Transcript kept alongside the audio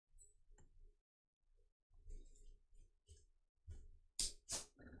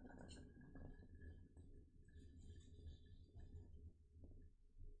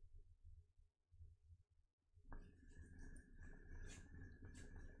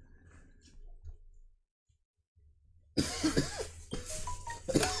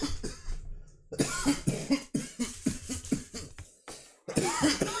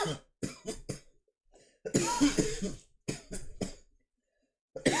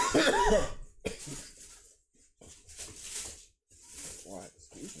Why?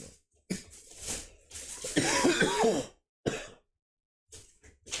 Excuse me.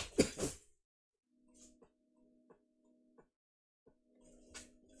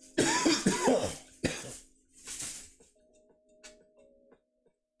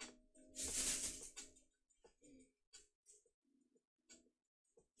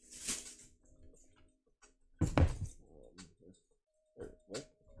 What?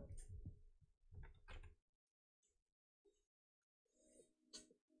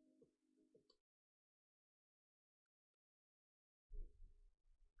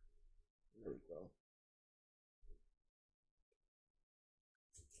 There we go.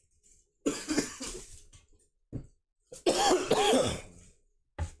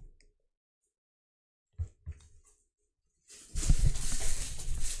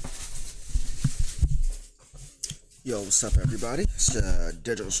 Yo, what's up, everybody? It's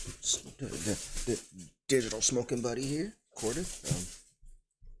digital smoking buddy here, recorded.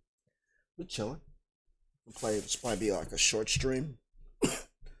 We're chilling. It's probably be like a short stream.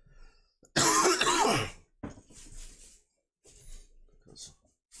 Because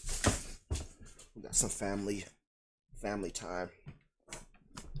we got some family time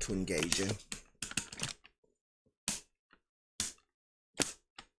to engage in.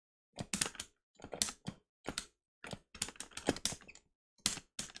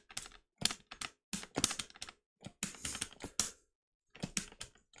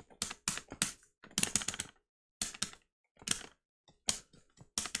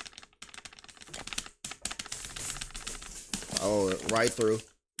 Oh, right through.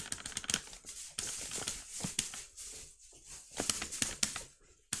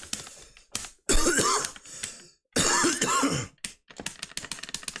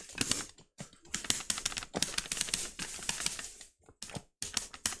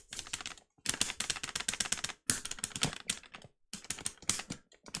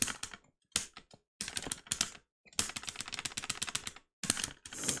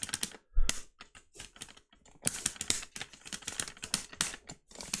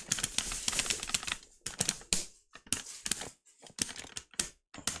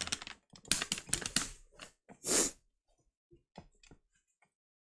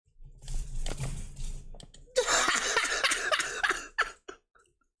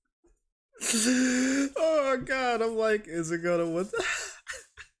 Oh God, I'm like, is it gonna what?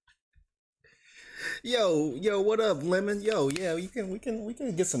 Yo, what up, Lemon? Yo, yeah, we can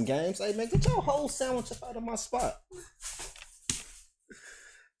get some games. Hey man, get your whole sandwich up out of my spot.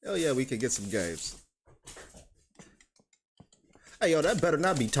 Oh yeah, we can get some games. Hey yo, that better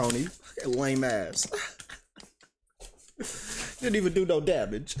not be Tony. Lame ass. Didn't even do no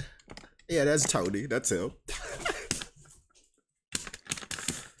damage. Yeah, that's Tony. That's him.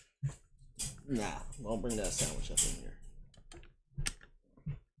 Nah, don't bring that sandwich up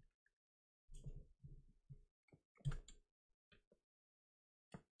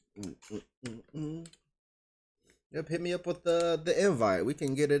in here. Yep, hit me up with the invite. We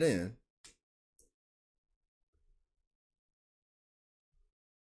can get it in.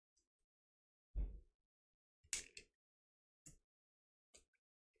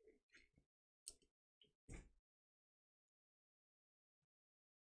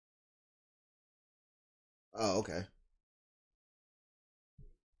 Oh, okay.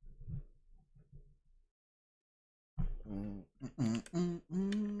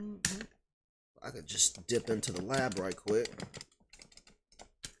 I could just dip into the lab right quick.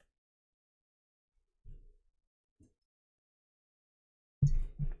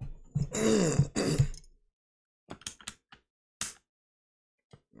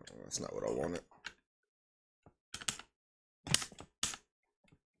 That's not what I wanted.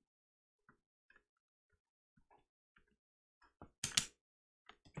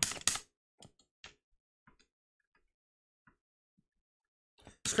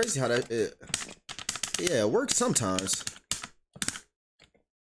 It's crazy how yeah, it works sometimes.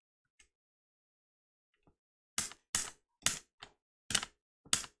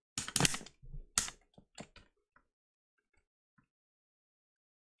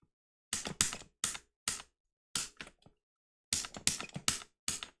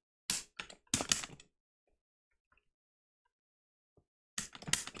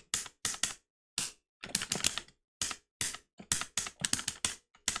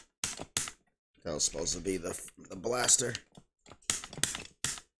 That was supposed to be the blaster.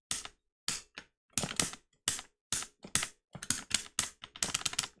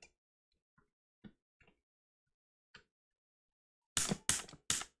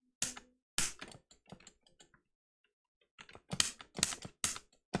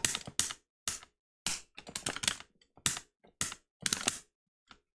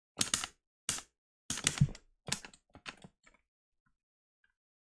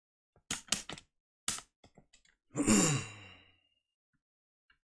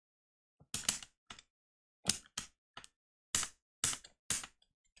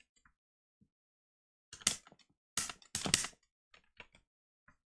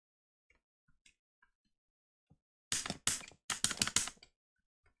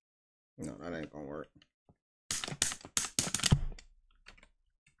 No, that ain't gonna work.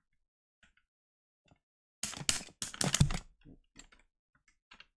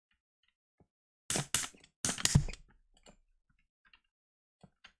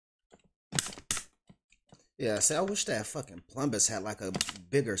 Yeah, see, I wish that fucking Plumbus had like a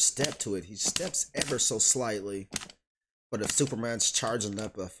bigger step to it. He steps ever so slightly. But if Superman's charging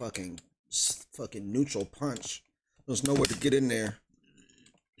up a fucking neutral punch, there's nowhere to get in there.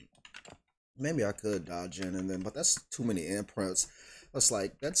 Maybe I could dodge in and then, but that's too many inputs. That's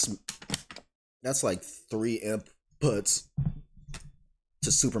like 3 inputs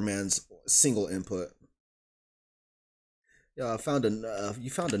to Superman's single input. Yeah, you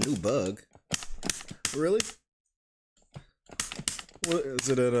found a new bug. Really? What is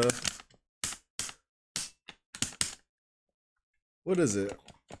it what is it?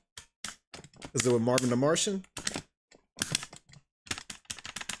 Is it with Marvin the Martian?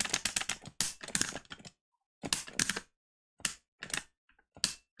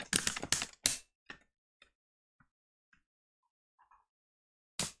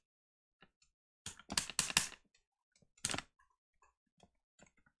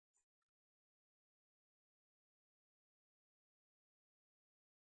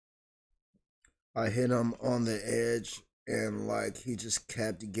 I hit him on the edge and like he just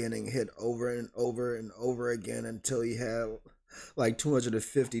kept getting hit over and over and over again until he had like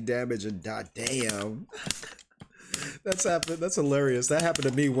 250 damage and died. Damn. That's happened. That's hilarious. That happened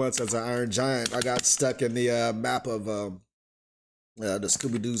to me once as an Iron Giant. I got stuck in the map of the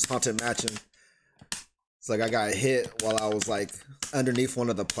Scooby-Doo's Haunted Mansion. It's like I got hit while I was like underneath one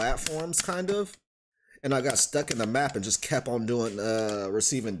of the platforms, kind of. And I got stuck in the map and just kept on doing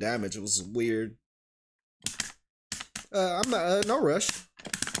receiving damage. It was weird. I'm not no rush.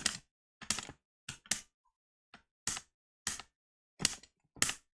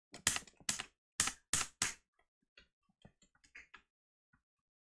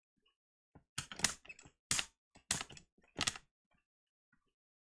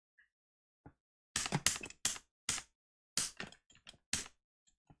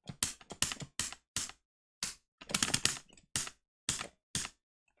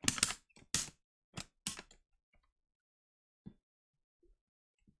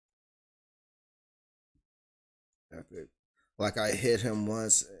 Epic. Like I hit him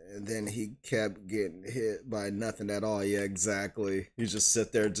once and then he kept getting hit by nothing at all. Yeah, exactly. You just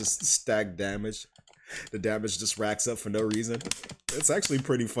sit there, just stack damage. The damage just racks up for no reason. It's actually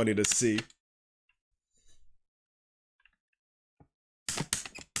pretty funny to see.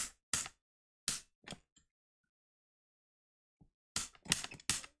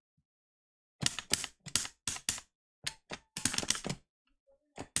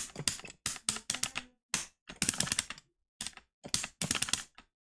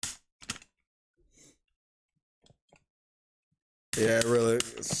 Yeah, really.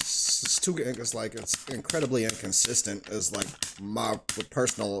 It's incredibly inconsistent. Is like my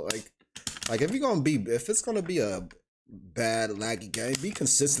personal like if it's gonna be a bad laggy game, be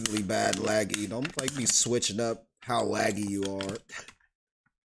consistently bad laggy. Don't like be switching up how laggy you are.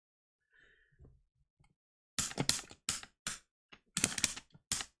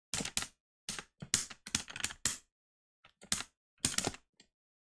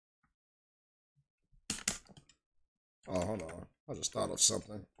 Oh, hold on. I just thought of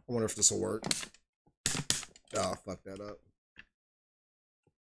something. I wonder if this will work. Oh, fuck that up.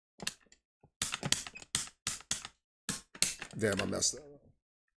 Damn, I messed that up.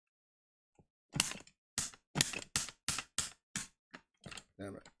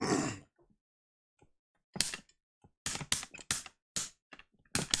 Damn it.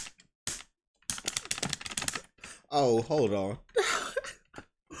 Oh, hold on.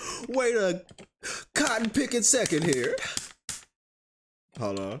 Wait a cotton picking second here.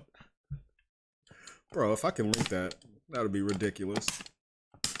 Hold on. Bro, if I can link that, that would be ridiculous.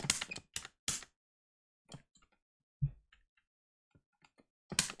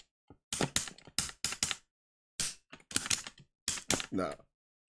 No.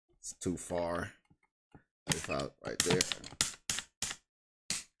 It's too far. Right there.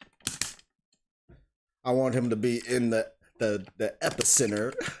 I want him to be in the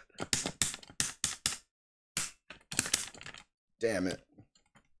epicenter. Damn it.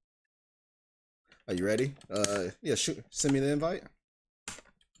 Are you ready? Yeah, shoot. Send me the invite.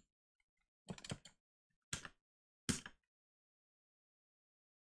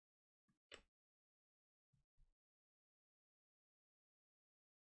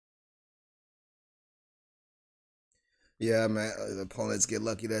 Yeah, man. The opponents get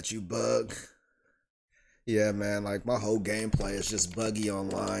lucky that you bug. Yeah, man. Like my whole gameplay is just buggy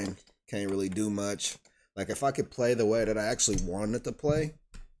online. Can't really do much. Like if I could play the way that I actually wanted to play,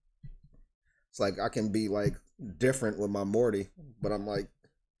 it's like I can be like different with my Morty, but I'm like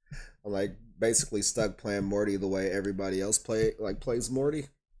basically stuck playing Morty the way everybody else plays Morty.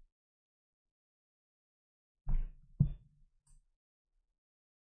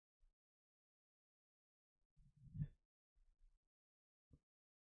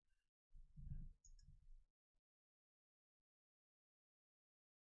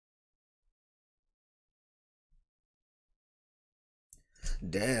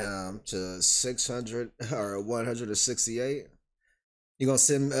 Damn, to 600 or 168. You gonna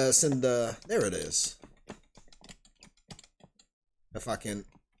send the there it is. If I can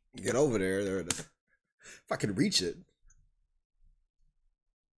get over there, there it is. If I can reach it.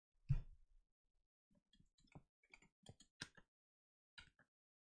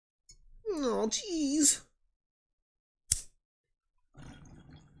 Oh, jeez.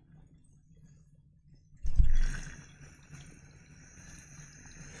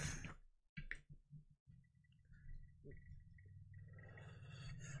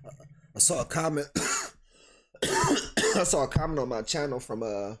 I saw a comment. I saw a comment on my channel from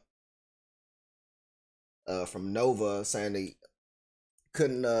Nova saying they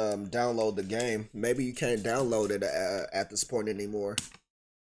couldn't download the game. Maybe you can't download it at this point anymore.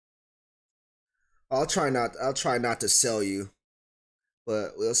 I'll try not to sell you,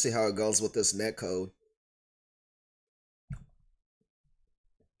 but we'll see how it goes with this net code.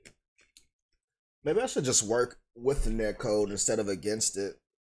 Maybe I should just work with the net code instead of against it.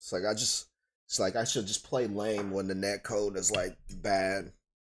 It's like I should just play lame when the net code is like bad.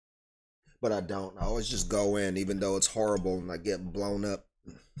 But I don't. I always just go in even though it's horrible and I get blown up.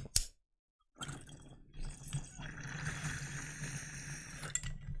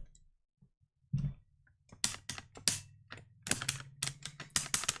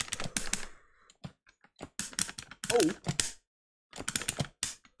 Oh.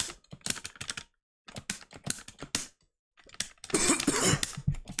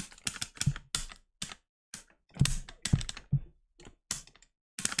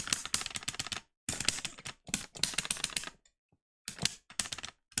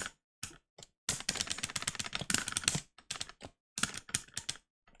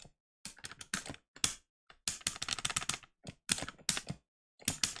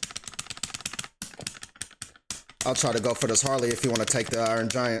 I'll try to go for this Harley if you want to take the Iron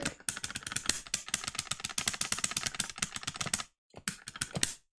Giant.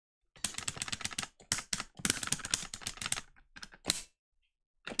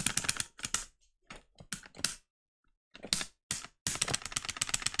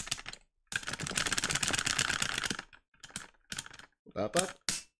 Up.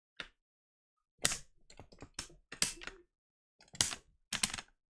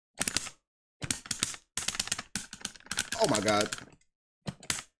 Oh my God.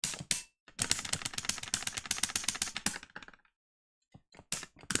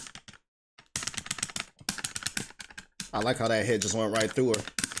 I like how that hit just went right through her.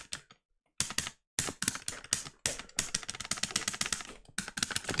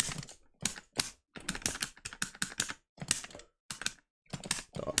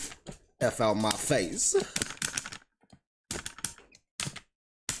 F out my face.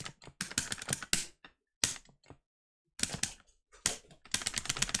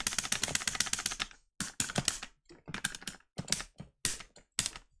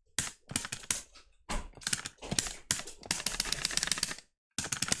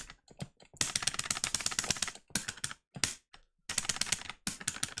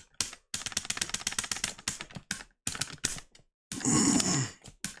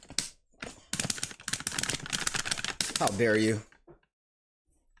 How dare you?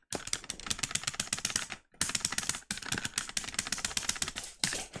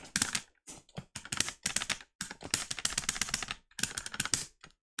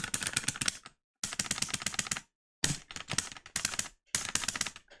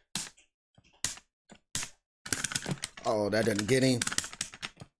 Oh, that didn't get him.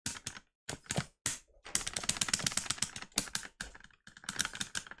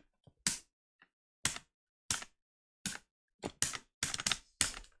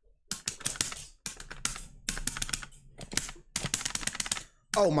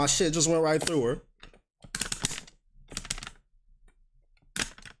 Oh, my shit just went right through her.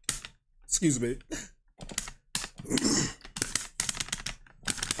 Excuse me.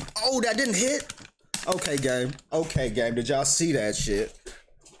 Oh, that didn't hit? Okay, game. Okay, game. Did y'all see that shit?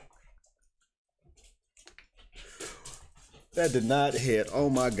 That did not hit.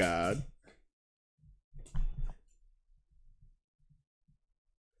 Oh my God.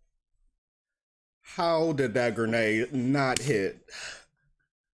 How did that grenade not hit?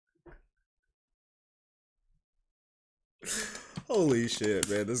 Holy shit,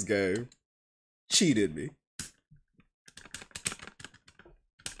 man, this game cheated me.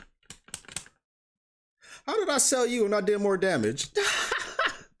 How did I sell you and I did more damage?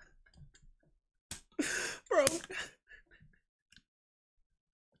 Bro.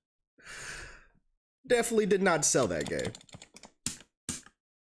 Definitely did not sell that game.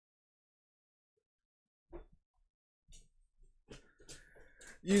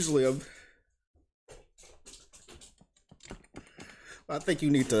 Usually I think you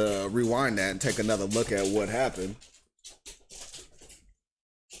need to rewind that and take another look at what happened.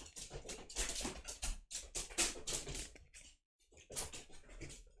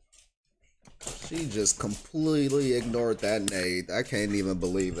 She just completely ignored that nade. I can't even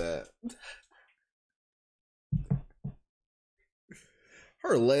believe that.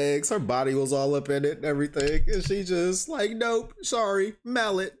 Her legs, her body was all up in it and everything. And she just like, nope, sorry,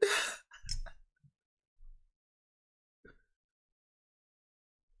 mallet.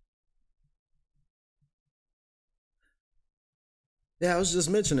 Yeah, I was just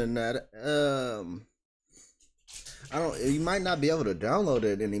mentioning that. I don't. You might not be able to download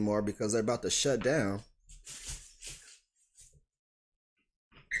it anymore because they're about to shut down.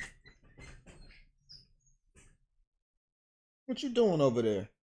 What you doing over there?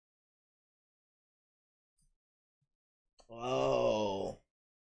 Oh,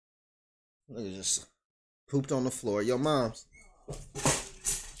 look, just pooped on the floor. Yo, mom's.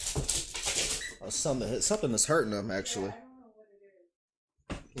 Oh, something is hurting them actually.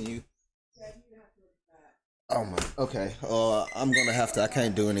 Can you? Oh my. Okay. I'm gonna have to. I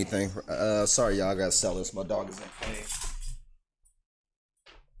can't do anything. Sorry, y'all. I gotta sell this. My dog is in pain.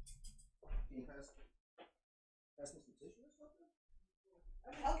 Can you pass me some tissue or something?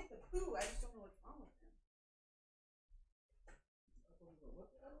 I mean, I'll get the poo. I just don't know what's wrong with him. What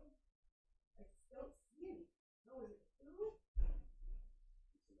the hell? I don't see any. No, is it the poo?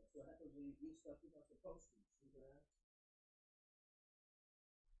 That's what happens when you eat stuff you're not supposed to. Stupid ass.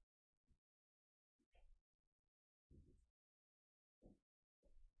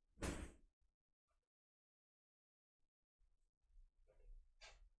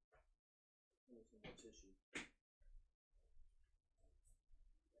 Here's some more tissue.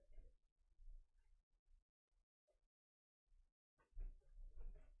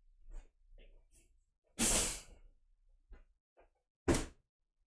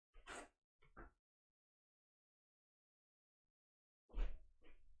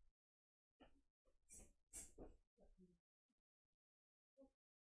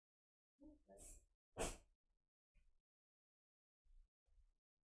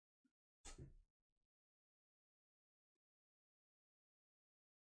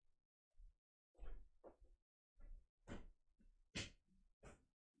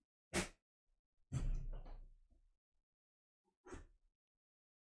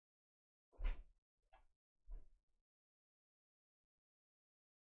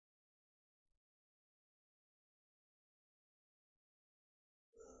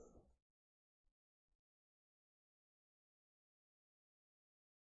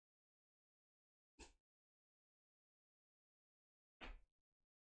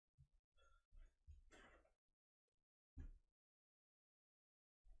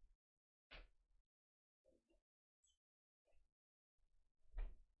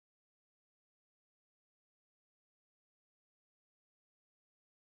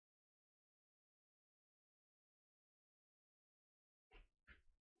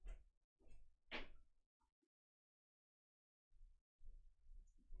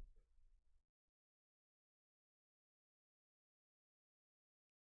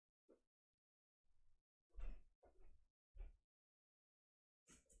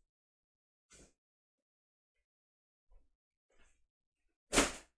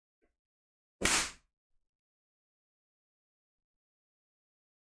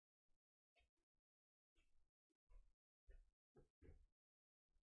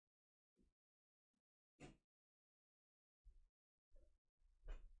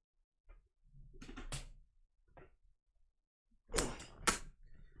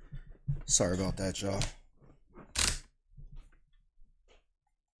 Sorry about that, y'all.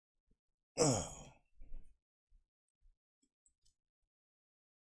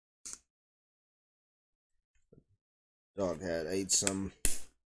 Dog had ate some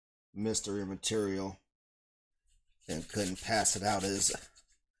mystery material and couldn't pass it out his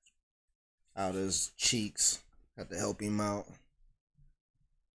cheeks. Had to help him out.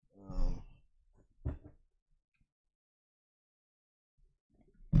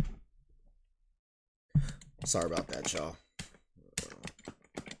 Sorry about that, y'all.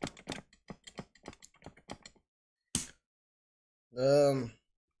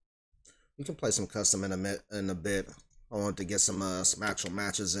 We can play some custom in a bit. I want to get some actual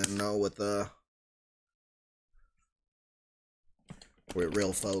matches in though with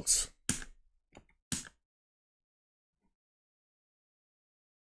real folks.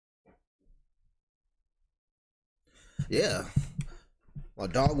 Yeah, my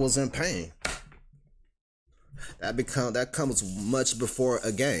dog was in pain. That comes much before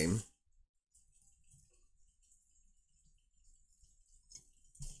a game.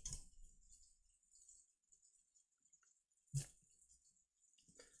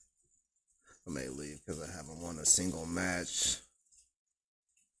 I may leave because I haven't won a single match.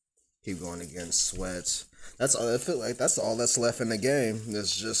 Keep going against sweats. That's all. I feel like that's all that's left in the game.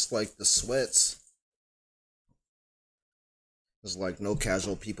 It's just like the sweats. There's like no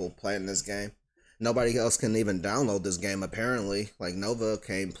casual people playing this game. Nobody else can even download this game apparently. Like Nova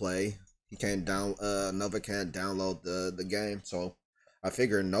can't play. Nova can't download the game. So I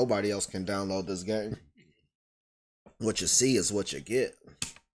figure nobody else can download this game. What you see is what you get.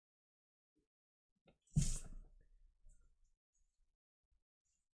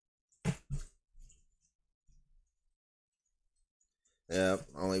 Yeah,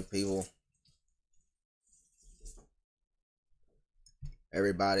 only people.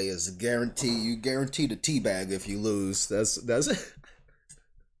 Everybody is guaranteed. You guaranteed a teabag if you lose. That's it.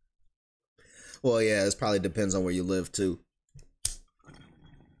 Well, yeah, it probably depends on where you live too.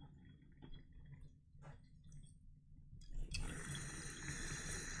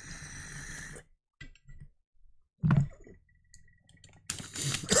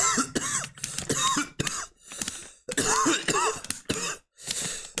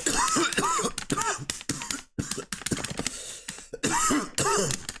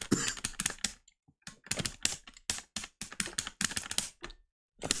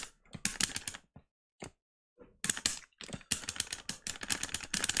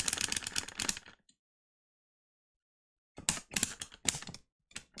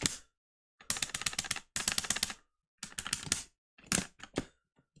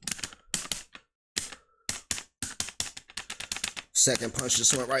 Second punch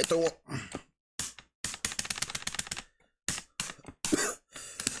just went right through him.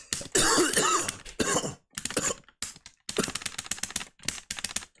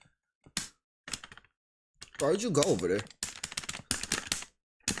 Why'd you go over there?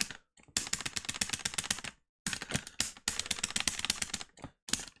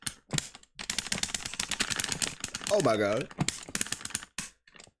 Oh my god.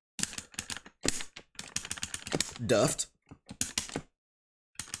 Duffed.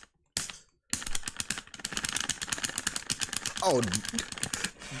 Oh,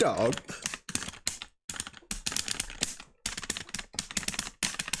 dog.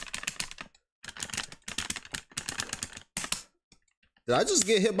 Did I just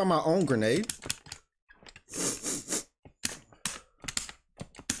get hit by my own grenade?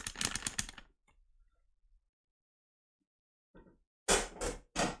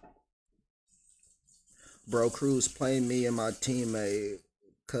 Bro, Cruz playing me and my teammate,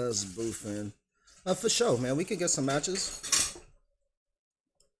 Cuz Boofin. For sure, man. We could get some matches.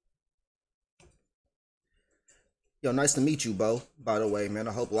 Yo, nice to meet you, Bo. By the way, man,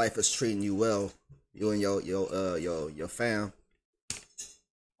 I hope life is treating you well. You and your fam.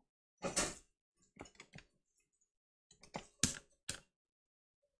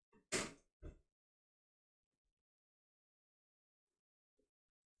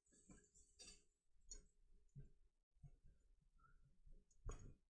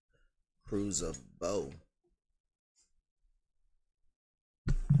 Cruise of Bo.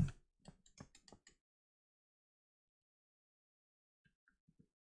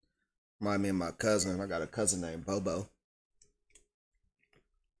 Remind me of my cousin. I got a cousin named Bobo.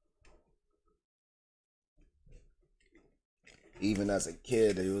 Even as a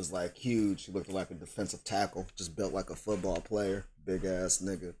kid, he was like huge. He looked like a defensive tackle. Just built like a football player. Big ass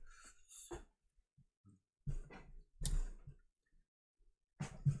nigga.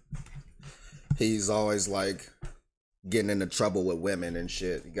 He's always like getting into trouble with women and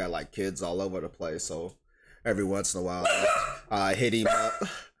shit. He got like kids all over the place. So every once in a while, I hit him up.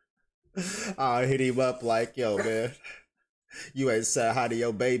 I hit him up like, yo, man, you ain't said hi to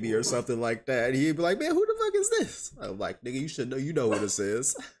your baby or something like that. And he'd be like, man, who the fuck is this? I'm like, nigga, you should know, you know who this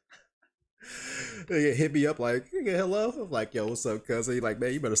is. He hit me up like, nigga, hello? I'm like, yo, what's up, cuz? He like,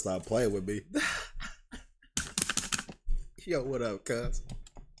 man, you better stop playing with me. Yo, what up, cuz?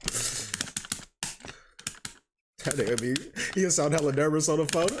 That nigga, he sound hella nervous on the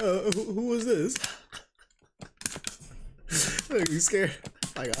phone. Who is this? You scared?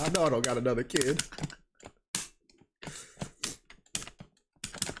 Like, I know I don't got another kid.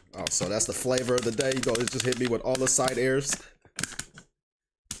 Oh, so that's the flavor of the day. You go, it just hit me with all the side airs.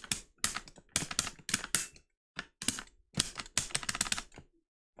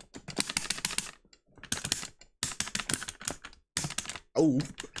 Oh.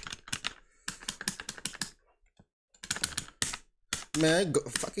 Man,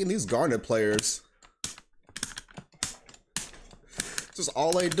 fucking these Garnet players. Just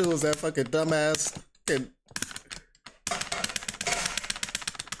all they do is that fucking dumbass fucking...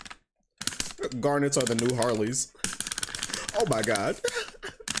 Garnets are the new Harleys. Oh my god.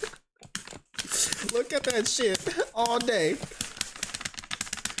 Look at that shit all day.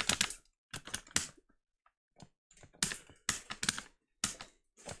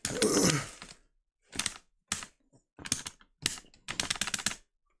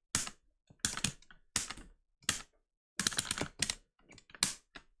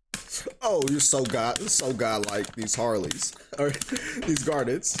 Oh, you're so godlike, these Harleys. Or these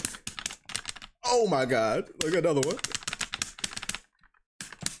Garnets. Oh my god. Look at another one.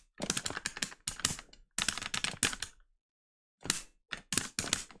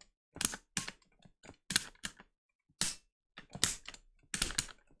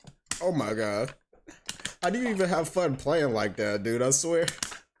 Oh my god. How do you even have fun playing like that, dude? I swear.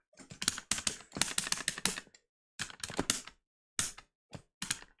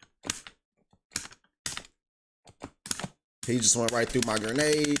 He just went right through my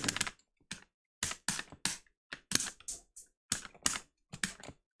grenade.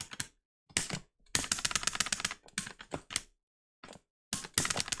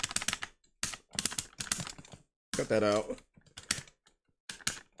 Cut that out.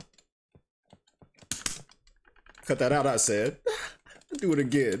 Cut that out, I said. Do it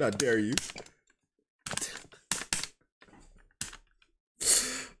again, I dare you.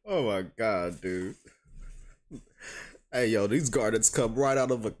 Oh my god, dude. Hey, yo, these Garnets come right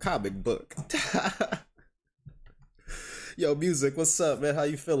out of a comic book. Yo, Music, what's up, man? How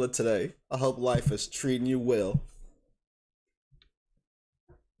you feeling today? I hope life is treating you well.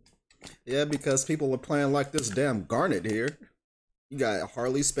 Yeah, because people are playing like this damn Garnet here. You got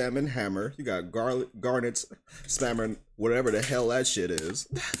Harley spamming Hammer. You got Garnets spamming whatever the hell that shit is.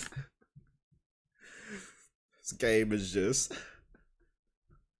 This game is just...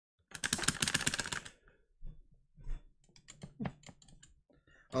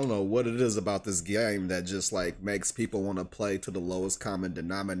 I don't know what it is about this game that just like makes people want to play to the lowest common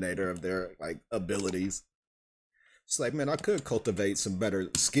denominator of their like abilities. It's like, man, I could cultivate some better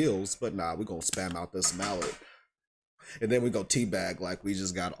skills, but nah, we're gonna spam out this mallet. And then we go teabag like we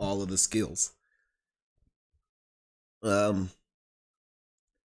just got all of the skills. So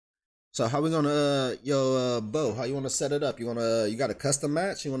how we gonna Bo, how you wanna set it up? You got a custom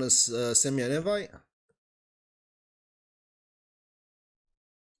match? You wanna send me an invite?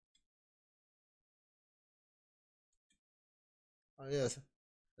 Oh yes.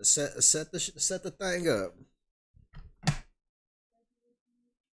 Set the thing up.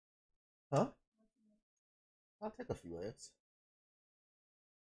 Huh? I'll take a few ads.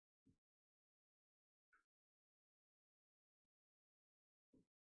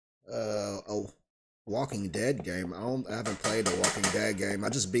 Oh, Walking Dead game. I haven't played the Walking Dead game. I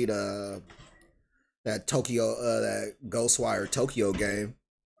just beat that that Ghostwire Tokyo game.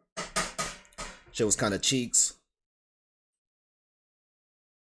 Shit was kind of cheeks.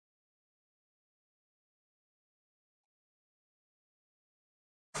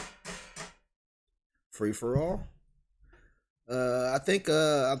 Free for all. I think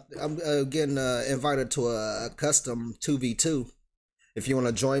I'm getting invited to a custom 2v2. If you want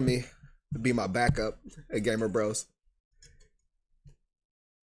to join me, be my backup at Gamer Bros.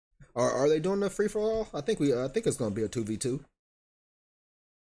 Are they doing the free for all? I think it's gonna be a 2v2.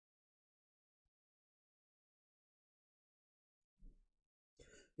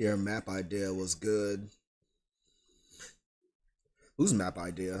 Your map idea was good. Whose map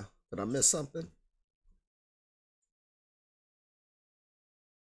idea? Did I miss something?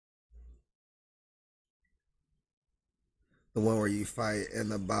 The one where you fight in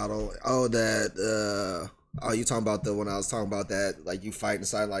the bottle. Oh, oh, you talking about the one I was talking about that, like you fight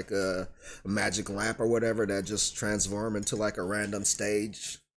inside like a magic lamp or whatever that just transform into like a random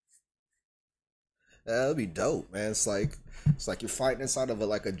stage. That'd be dope, man. It's like you're fighting inside of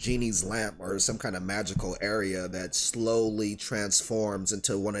like a genie's lamp or some kind of magical area that slowly transforms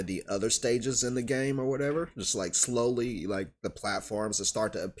into one of the other stages in the game or whatever. Just like slowly, like the platforms that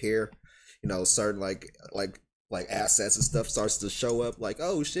start to appear, certain like assets and stuff starts to show up. Like,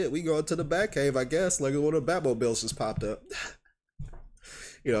 oh shit, we going to the Batcave, I guess. Like one of the Batmobiles just popped up.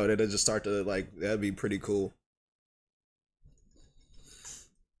 You know, then it just start to like that'd be pretty cool.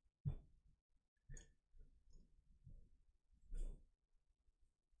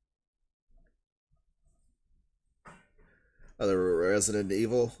 Other Resident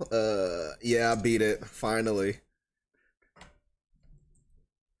Evil. Yeah, I beat it finally.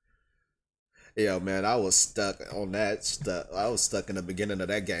 Yeah, man, I was stuck on that stuff. I was stuck in the beginning of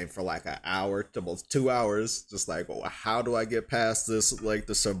that game for like an hour to almost 2 hours. Just like, well, how do I get past this? Like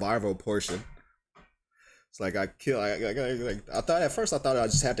the survival portion. It's like I thought at first I thought I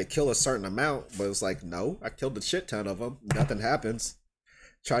just had to kill a certain amount, but it's like no, I killed a shit ton of them. Nothing happens.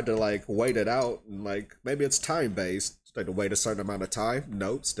 Tried to like wait it out, and like maybe it's time based. Like to wait a certain amount of time.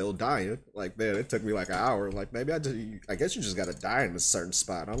 Nope, still dying. Like man, it took me like an hour. Like maybe I guess you just gotta die in a certain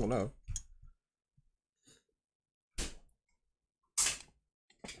spot. I don't know.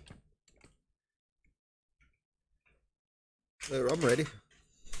 I'm ready.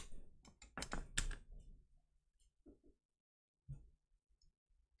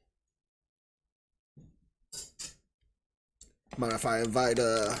 Mind if I invite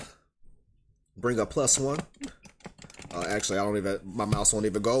bring a +1? Actually, I don't even. My mouse won't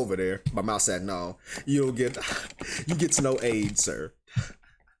even go over there. My mouse said no. You'll get. You get no aid, sir.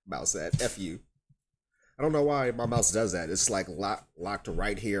 Mouse said F you. I don't know why my mouse does that. It's like locked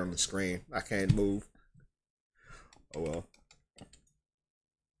right here on the screen. I can't move. Oh well.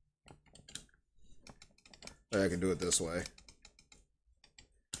 I can do it this way.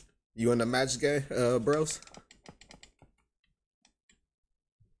 You in the match game, bros?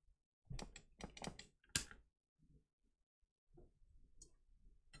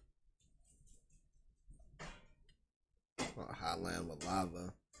 Oh, Hotland with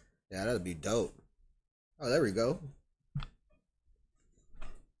lava. Yeah, that'd be dope. Oh, there we go.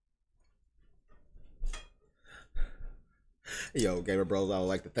 Yo, Gamer Bros, I would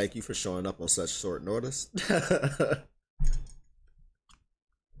like to thank you for showing up on such short notice.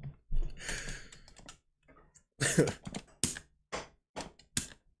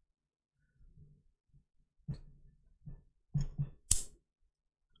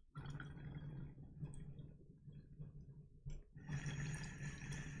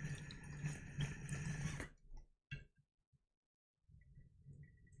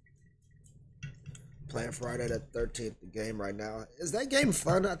 Playing Friday the 13th the game right now. Is that game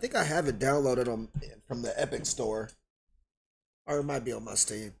fun? I think I have it downloaded on from the Epic Store. Or it might be on my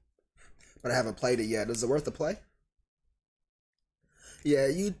Steam. But I haven't played it yet. Is it worth the play? Yeah,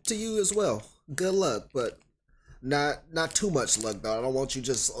 you as well. Good luck, but not too much luck though. I don't want you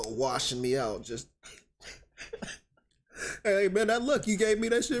just washing me out. Just hey man, that luck you gave me,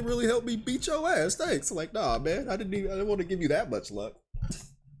 that shit really helped me beat your ass. Thanks. Like, nah, man, I didn't want to give you that much luck.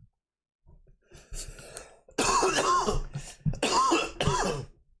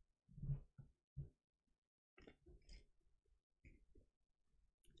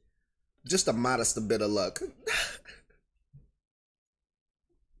 Just a modest bit of luck.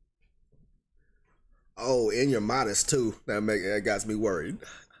 Oh, and you're modest too. That got me worried.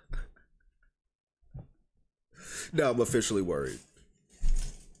 Now I'm officially worried.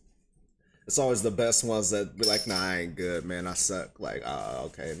 It's always the best ones that be like, nah, I ain't good, man. I suck. Like,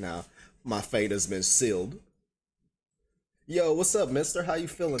 okay, now my fate has been sealed. Yo, what's up, mister? How you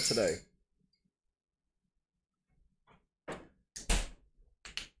feeling today?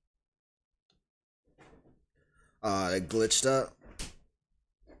 It glitched up.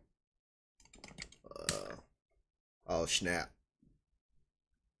 Oh, snap.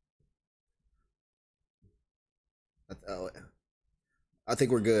 Oh, I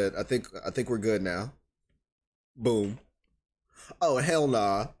think we're good. I think we're good now. Boom. Oh hell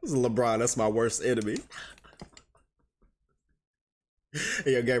nah. This is LeBron. That's my worst enemy.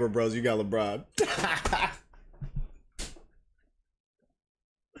 Hey, yo, Gamer Bros, you got LeBron.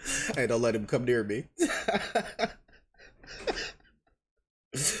 Hey, don't let him come near me.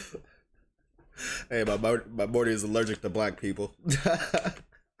 Hey, my Morty is allergic to black people.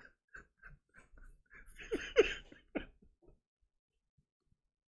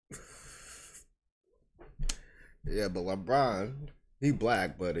 Yeah, but LeBron, he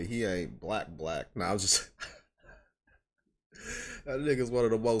black, but he ain't black. Nah, I was just that nigga's one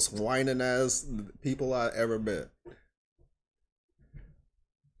of the most whining ass people I ever met.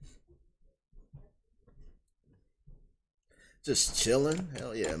 Just chilling?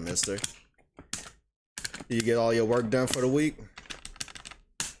 Hell yeah, mister. You get all your work done for the week?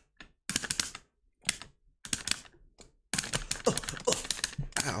 Oh, oh.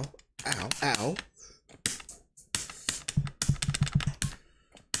 Ow, ow, ow.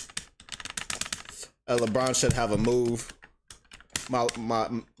 LeBron should have a move.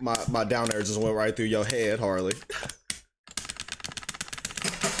 My down there just went right through your head, Harley.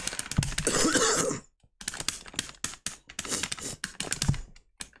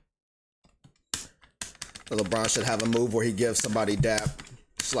 LeBron should have a move where he gives somebody dap.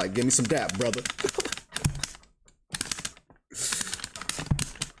 It's like, give me some dap, brother.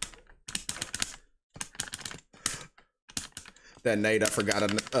 That nade I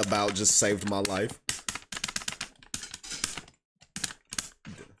forgot about just saved my life.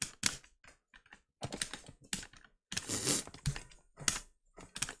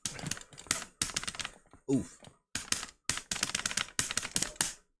 Oof.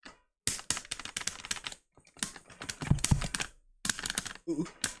 Ooh.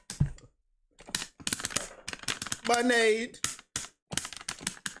 My nade.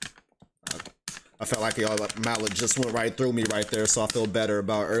 I felt like y'all mallet just went right through me right there, so I feel better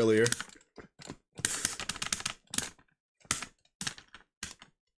about earlier.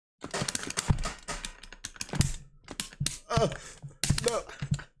 No.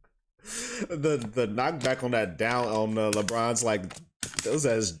 The knockback on that down on LeBron's like those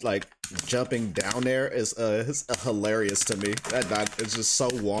as like jumping down there is hilarious to me. That knock is just so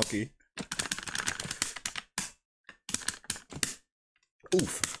wonky.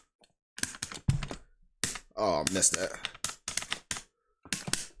 Oof. Oh, I missed that.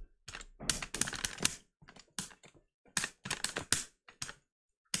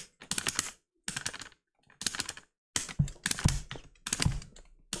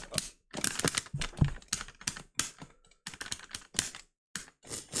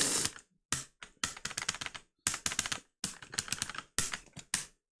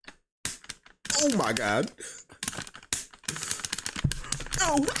 Oh my God.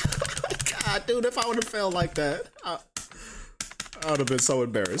 No. God, dude, if I would have failed like that, I would have been so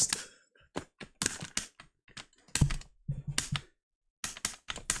embarrassed.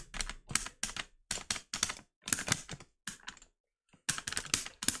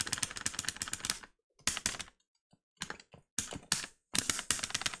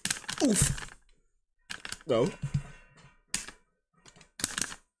 Oof. No.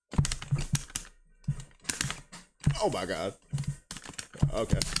 Oh my God.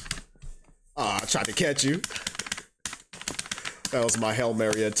 Okay. Ah, I tried to catch you. That was my Hail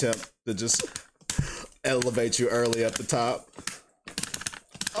Mary attempt to just elevate you early at the top.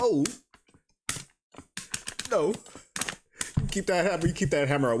 Oh. No. Keep that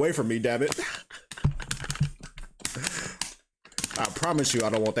hammer away from me, damn it. I promise you I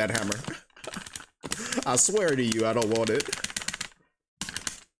don't want that hammer. I swear to you I don't want it.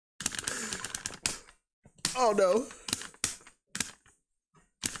 Oh no.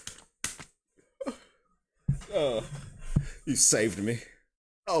 You saved me.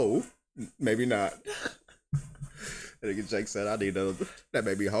 Oh, maybe not. And Jake said, that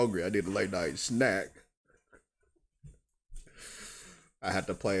made me hungry. I need a late night snack. I had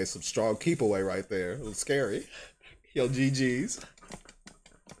to play some strong keep away right there. It was scary. Yo, GG's.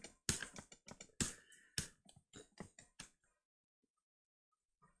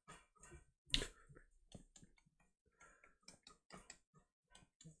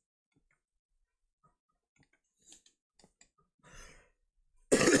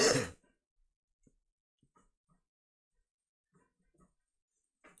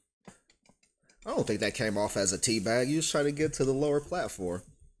 I don't think that came off as a teabag. You was trying to get to the lower platform.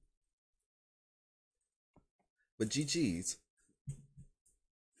 But GG's.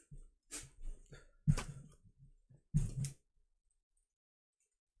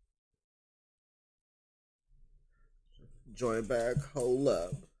 Join back. Hold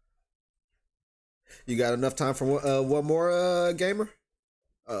up. You got enough time for one more gamer?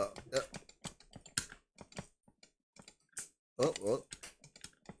 Oh.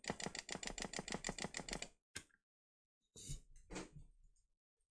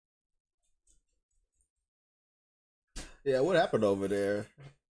 Yeah, what happened over there?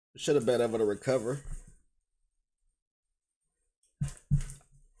 Should have been able to recover.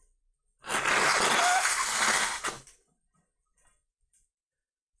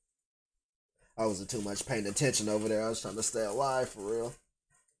 I wasn't too much paying attention over there. I was trying to stay alive for real.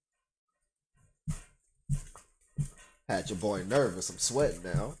 Had your boy nervous. I'm sweating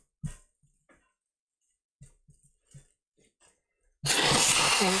now.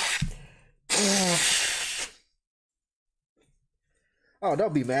 Oh,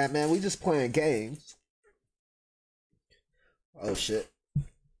 don't be mad, man. We just playing games. Oh, shit.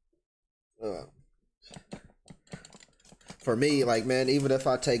 For me, like, man, even if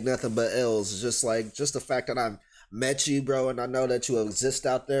I take nothing but L's, just the fact that I met you, bro, and I know that you exist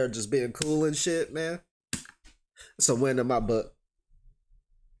out there just being cool and shit, man. It's a win in my book.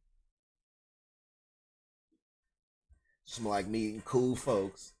 Smell like meeting cool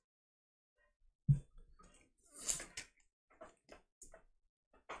folks.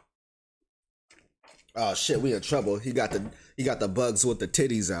 Oh shit, we in trouble. He got the bugs with the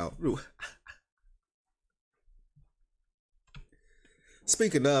titties out.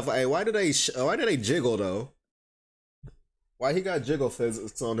 Speaking of, hey, why did they jiggle though? Why he got jiggle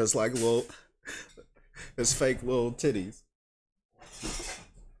physics on his like little his fake little titties?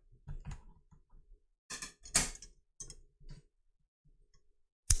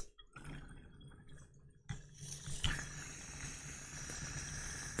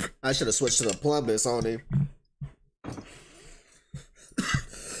 I should have switched to the plumbus on him.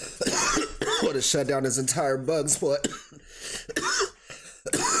 Would have shut down his entire bug spot.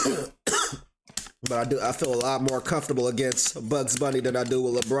 But I feel a lot more comfortable against Bugs Bunny than I do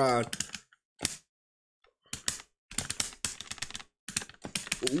with LeBron.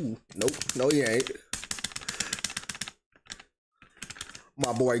 Ooh, nope, no he ain't.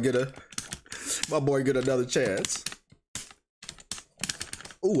 My boy get another chance.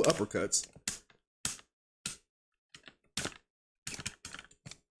 Ooh, uppercuts.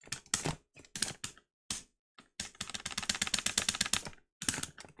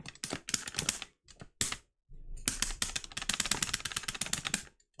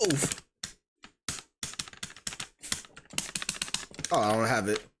 Oof. Oh, I don't have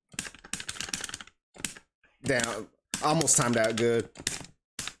it. Damn, almost timed out good.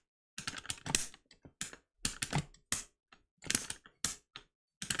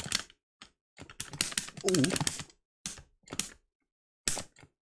 Ooh.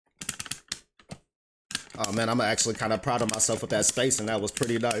 Oh man, I'm actually kind of proud of myself with that space, and that was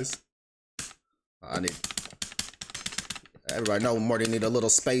pretty nice. Everybody know Morty need a little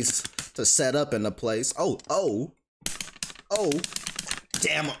space to set up in the place. Oh.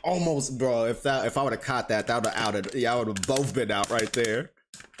 Damn, almost, bro. If I would have caught that, that would have outed. Yeah, I would have both been out right there.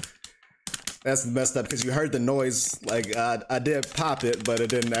 That's messed up because you heard the noise. Like I did pop it, but it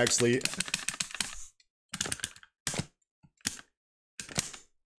didn't actually.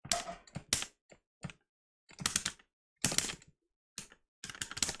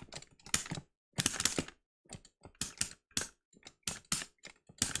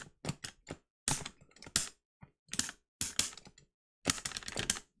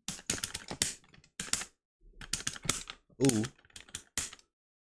 Ooh.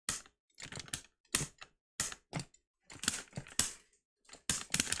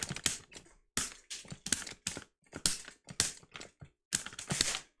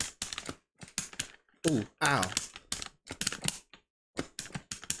 Ooh, ow.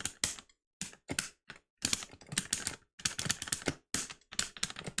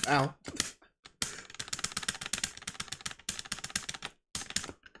 Ow.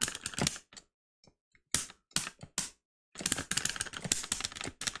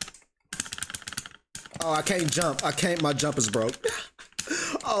 Oh, I can't jump. My jump is broke.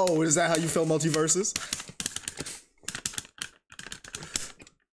 Oh, is that how you feel, MultiVersus?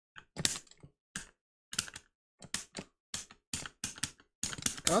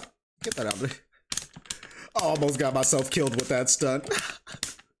 Huh? Get that out of there. Oh, almost got myself killed with that stunt.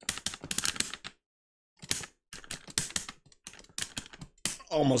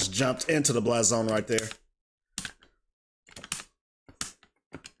 Almost jumped into the blast zone right there.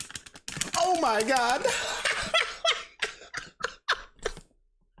 Oh my god!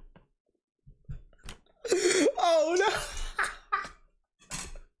 Oh no!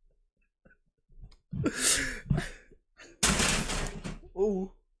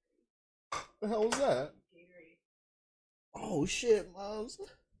 Ooh. The hell was that? Oh shit, Miles.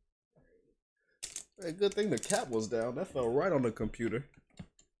 Hey, good thing the cap was down. That fell right on the computer.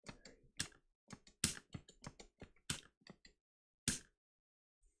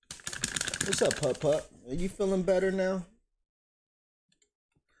 What's up, Pup Pup? Are you feeling better now?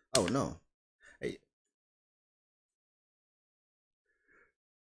 Oh no. Hey.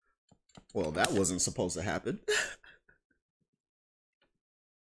 Well, that wasn't supposed to happen.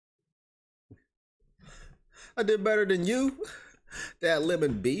 I did better than you. That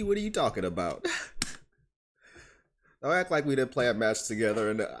Lemon B, what are you talking about? Don't act like we didn't play a match together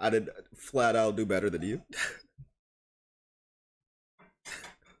and I did flat out do better than you.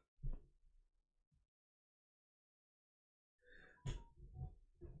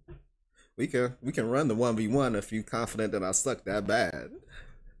 We can run the 1v1 if you're confident that I suck that bad.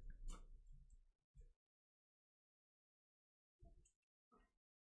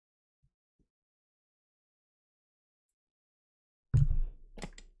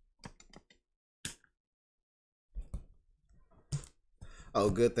 Oh,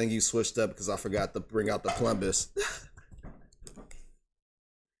 good thing you switched up because I forgot to bring out the plumbus.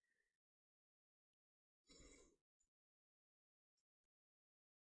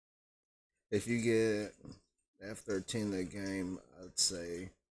 If you get F13 in the game, I'd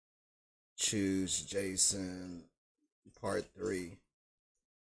say choose Jason part 3.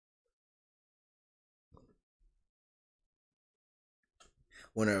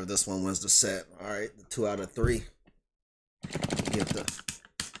 Whenever this one wins the set. Alright, the 2 out of 3. Get the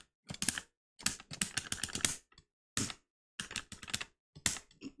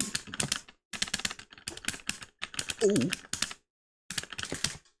ooh.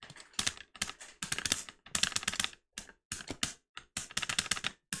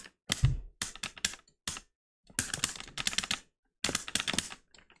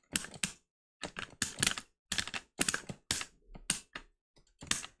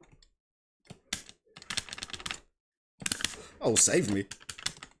 Oh, save me.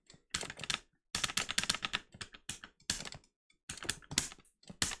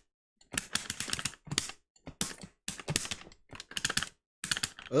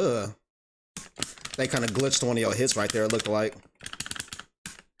 They kind of glitched one of your hits right there, it looked like.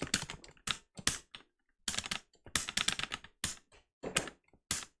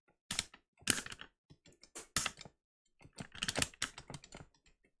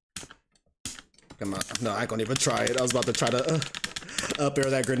 Come on. No, I ain't gonna even try it. I was about to try to up air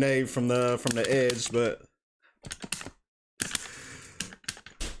that grenade from the edge, but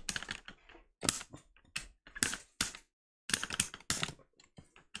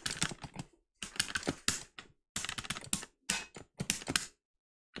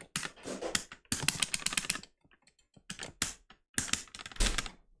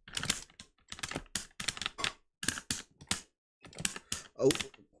oh,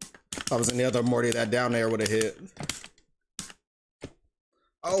 if I was in the other Morty, that down there would have hit.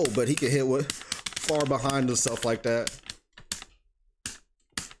 Oh, but he could hit with far behind himself like that.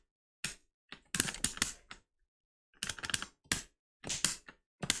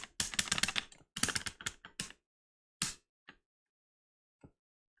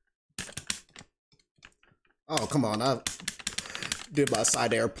 Oh, come on. I did my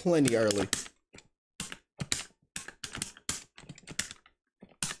side air plenty early.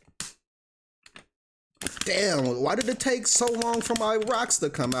 Damn, why did it take so long for my rocks to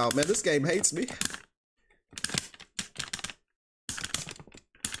come out? Man, this game hates me.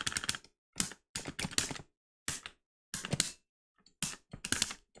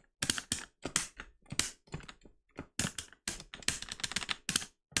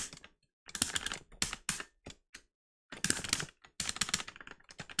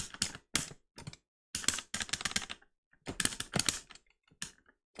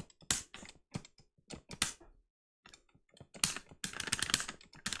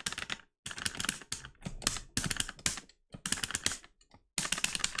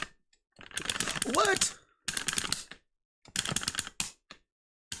 What?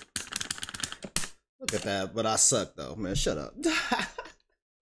 Look at that, but I suck though, man. Shut up.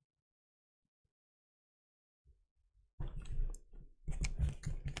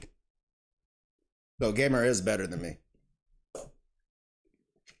 No, Gamer is better than me.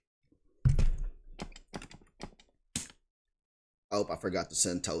 Oh, I forgot to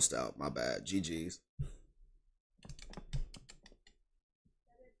send Toast out. My bad. GG's.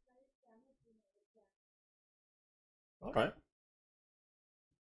 All right.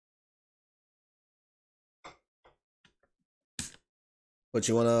 But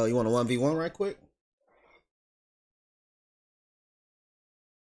you wanna 1v1 right quick?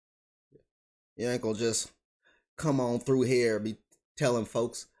 You ain't gonna just come on through here be telling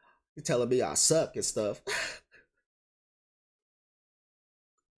folks, you telling me I suck and stuff.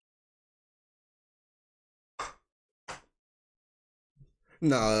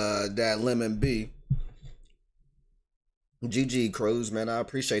 Nah, that Lemon B. GG Cruz, man. I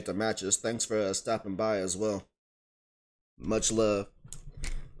appreciate the matches. Thanks for stopping by as well. Much love.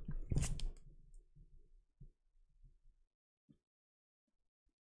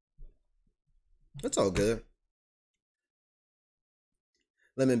 It's all good.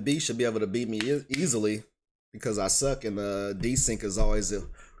 Lemon B should be able to beat me easily because I suck and D-Sync is always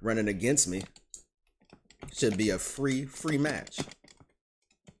running against me. Should be a free match.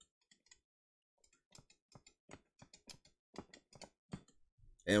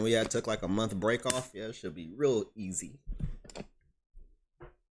 And we took like a month break off. Yeah, it should be real easy.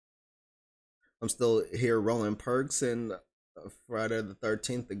 I'm still here rolling perks in Friday the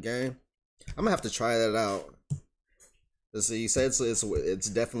 13th, the game. I'm gonna have to try that out. So you said it's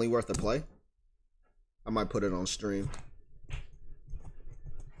definitely worth a play. I might put it on stream.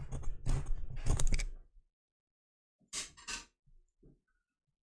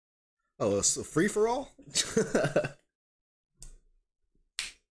 Oh, it's a free for all?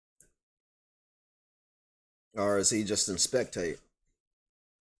 Or is he just in spectate?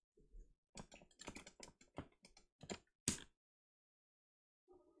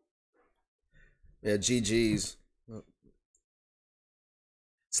 Yeah, GG's.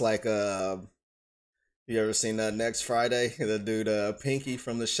 It's like you ever seen that Next Friday? The dude Pinky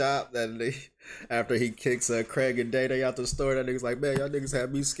from the shop after he kicks Craig and Day Day out the store, that nigga's like, man, y'all niggas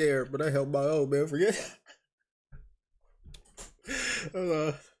had me scared, but I held my own, man. Forget.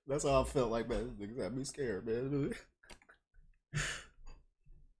 That's how I felt like, man. These niggas had me scared, man.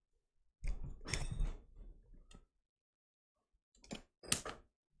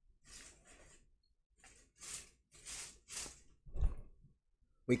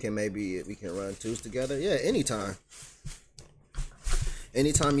 We can run twos together. Yeah, anytime.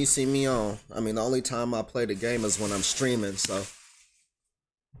 Anytime you see me on. I mean, the only time I play the game is when I'm streaming, so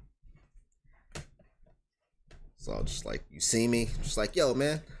just like you see me, just like, yo,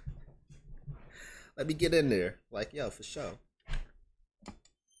 man, let me get in there. Like, yo, for sure.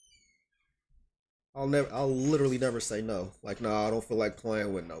 I'll literally never say no. Like, no, I don't feel like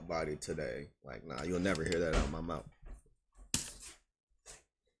playing with nobody today. Like, nah, you'll never hear that out of my mouth.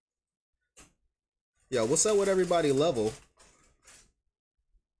 Yo, what's up with everybody level?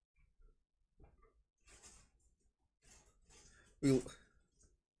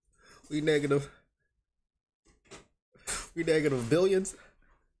 We negative billions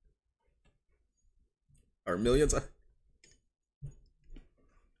or millions.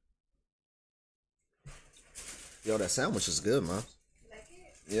 Yo, that sandwich is good, man. Like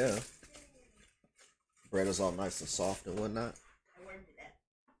it? Yeah. Bread is all nice and soft and whatnot. I warmed it up.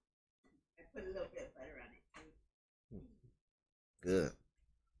 I put a little bit of butter on it. Good.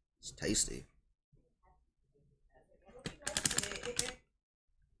 It's tasty.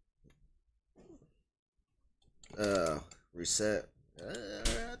 Reset.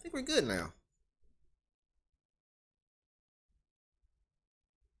 I think we're good now.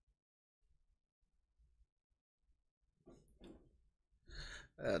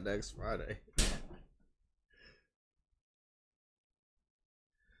 Next Friday.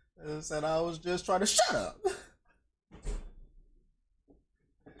 I said I was just trying to shut up.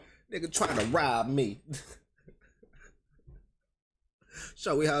 Nigga trying to rob me.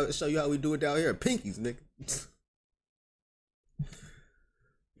 Show you how we do it down here. Pinkies, nigga.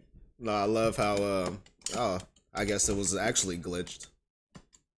 No, I love how oh, I guess it was actually glitched.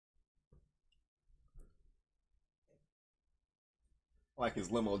 Like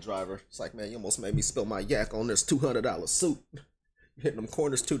his limo driver. It's like, man, you almost made me spill my yak on this $200 suit. You're hitting them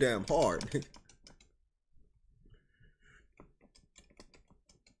corners too damn hard.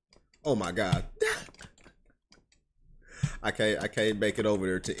 Oh my god. I can't make it over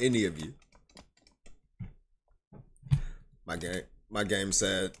there to any of you. My game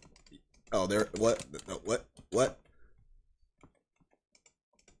said, oh, there, what?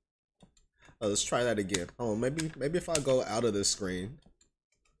 Oh, let's try that again. Oh, maybe if I go out of this screen.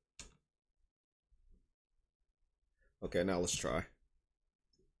 Okay, now let's try.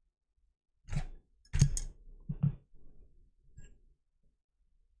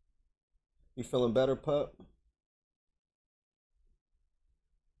 You feeling better, pup?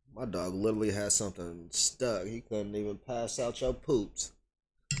 My dog literally has something stuck. He couldn't even pass out your poops.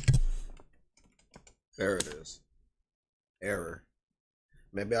 There it is. Error.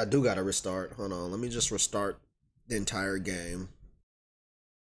 Maybe I do gotta restart. Hold on, let me just restart the entire game.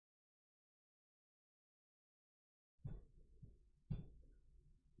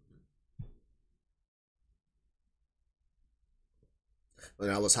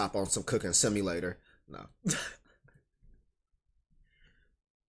 Now let's hop on some cooking simulator. No.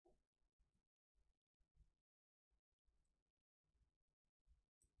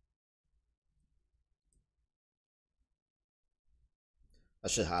 I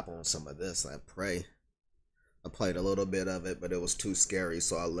should hop on some of this. I pray. I played a little bit of it, but it was too scary,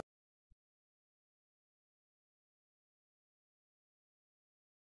 so I left.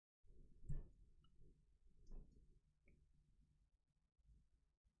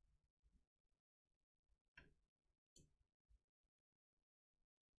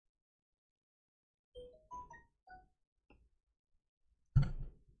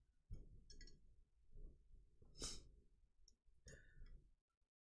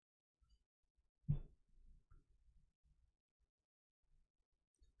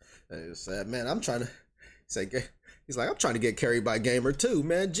 And he said, man, I'm trying to say, he's like, I'm trying to get carried by Gamer too,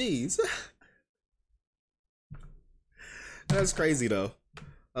 man. Jeez. That's crazy though.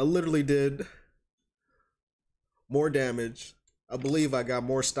 I literally did more damage. I believe I got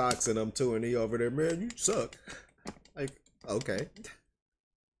more stocks in him too, and he over there, man, you suck. Like, okay.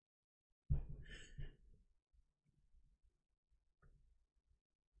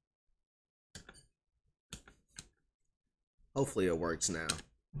 Hopefully it works now.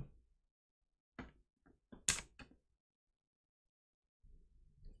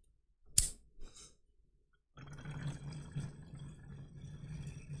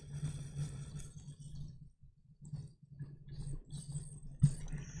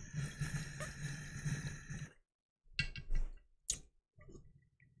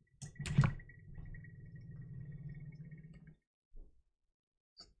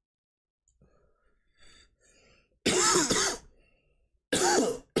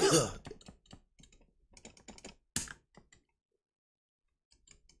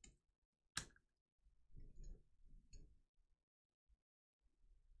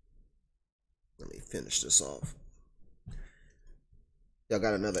 Let me finish this off. Y'all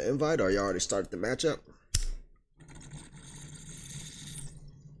got another invite, or y'all already started the matchup?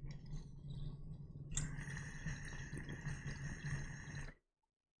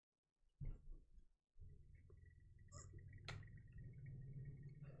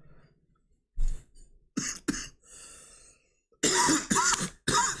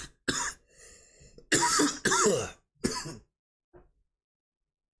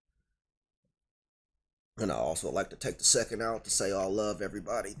 And I also like to take the second out to say all love,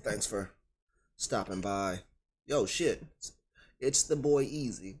 everybody. Thanks for stopping by. Yo, shit. It's the boy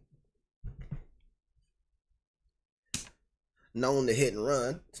Easy. Known to hit and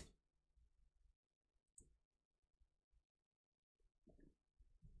run.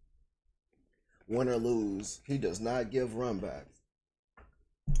 Win or lose, he does not give run backs.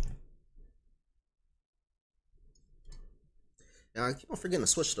 Now, I keep on forgetting to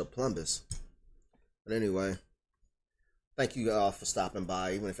switch to Plumbus. But anyway, thank you all for stopping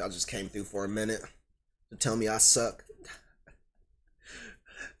by, even if y'all just came through for a minute to tell me I suck.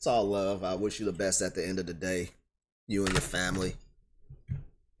 It's all love. I wish you the best at the end of the day. You and your family.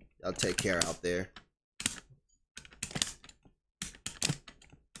 Y'all take care out there.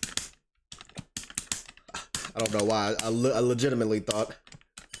 I don't know why. I legitimately thought.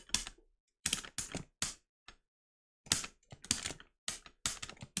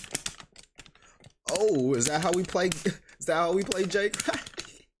 Oh, is that how we play? Is that how we play, Jake?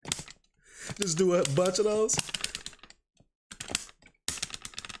 Just do a bunch of those.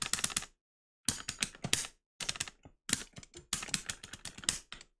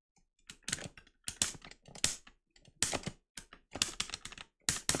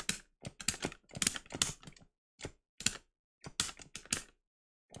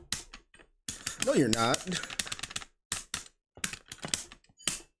 No, you're not.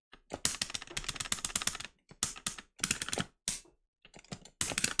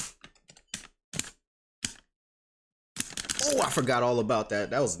 Oh, I forgot all about that.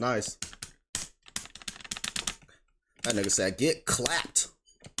 That was nice. That nigga said, get clapped.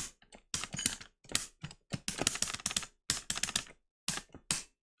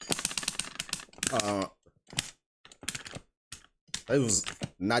 It was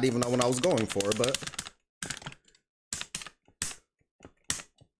not even what I was going for, but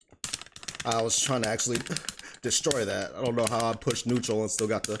I was trying to actually destroy that. I don't know how I pushed neutral and still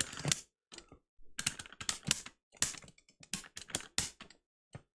got the...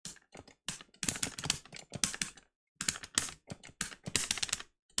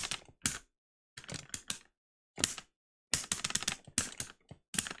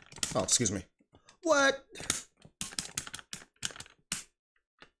 Oh, excuse me. What?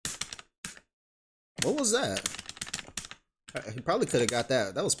 What was that? He probably could have got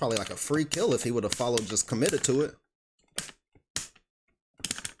that. That was probably like a free kill if he would have followed, just committed to it.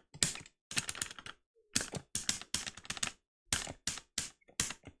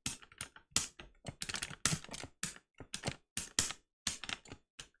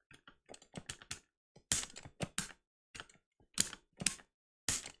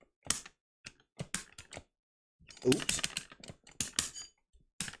 Oops.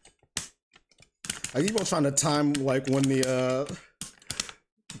 I keep on trying to time like when the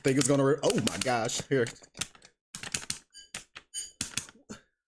thing is gonna. Oh my gosh! Here.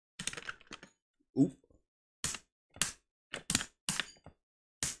 Oop.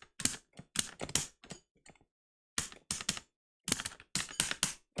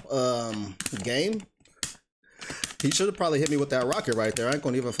 Game. He should have probably hit me with that rocket right there. I ain't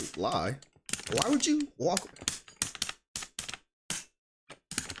gonna even lie. Why would you walk?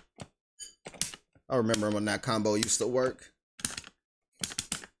 I remember when that combo used to work.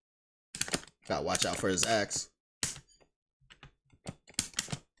 Gotta watch out for his axe.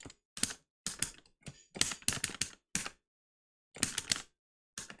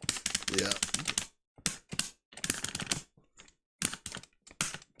 Yeah.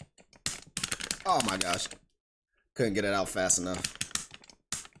 Oh my gosh. Couldn't get it out fast enough.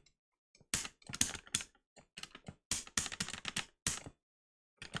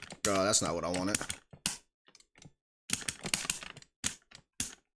 Oh, that's not what I wanted.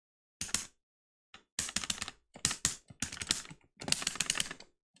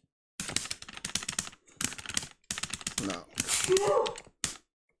 No.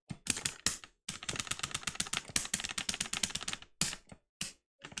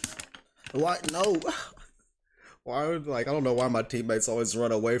 Why? No. Why? Like, I don't know why my teammates always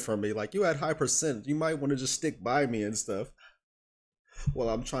run away from me. Like, you had high percent. You might want to just stick by me and stuff. While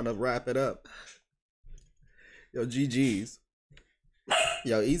I'm trying to wrap it up. Yo, GG's.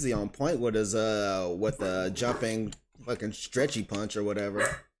 Yo, easy on point with his with the jumping fucking stretchy punch or whatever.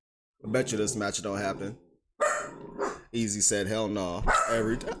 I bet you this match don't happen. Easy said hell no.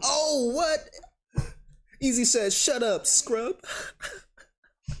 Every time. Oh, what? Easy said shut up, scrub.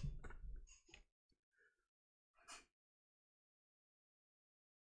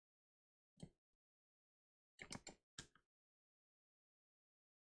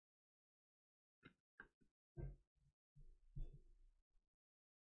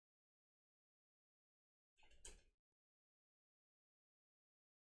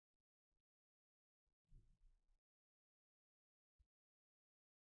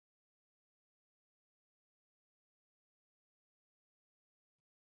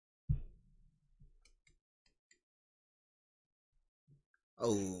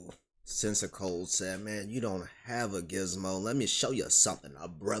 Oh, Sensor Cold said, man, you don't have a gizmo. Let me show you something,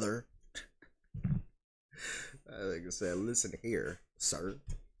 brother. Like I said, listen here, sir.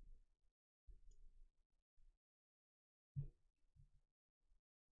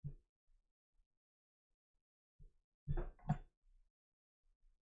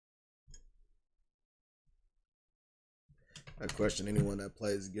 I question anyone that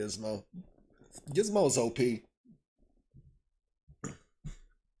plays Gizmo. Gizmo's OP.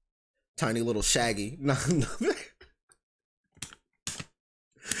 Tiny little Shaggy. No, no.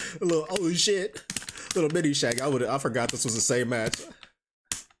 A little, oh shit. Little mini Shaggy. I forgot this was the same match.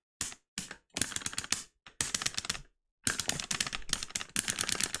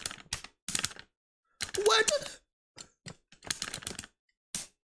 What?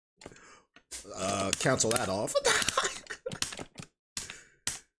 Cancel that off.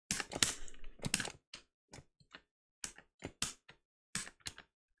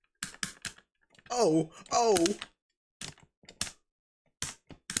 Oh, oh.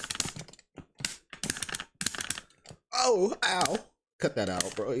 Oh, ow. Cut that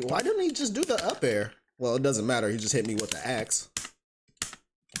out, bro. Why didn't he just do the up air? Well, it doesn't matter. He just hit me with the axe.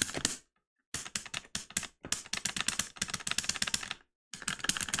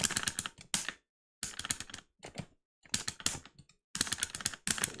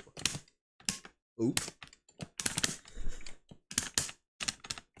 Oop.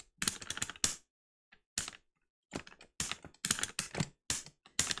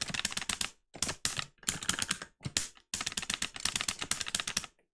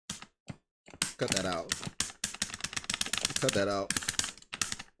 Cut that out. Cut that out.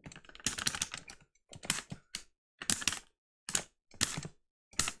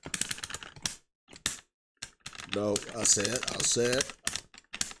 No, I said.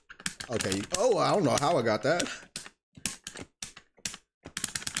 Okay. Oh, I don't know how I got that.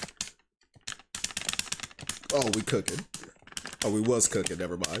 Oh, we cooking. Oh, we was cooking.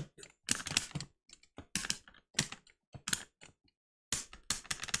 Never mind.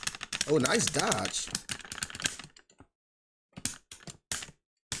 Oh, nice dodge.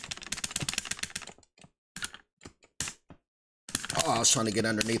 Oh, I was trying to get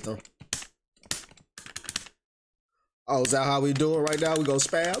underneath him. Oh, is that how we do it right now? We go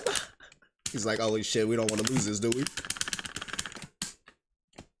spam? He's like, holy shit, we don't want to lose this, do we?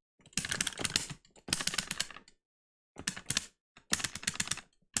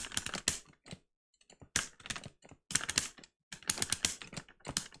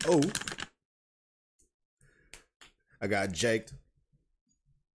 Oh. I got jaked.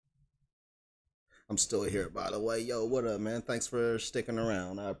 I'm still here, by the way. Yo, what up, man? Thanks for sticking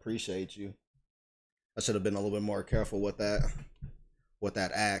around. I appreciate you. I should have been a little bit more careful with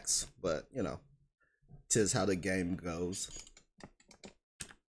that axe, but you know, 'tis how the game goes.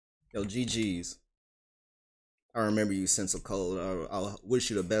 Yo, GG's. I remember you, Sense of Cold. I'll wish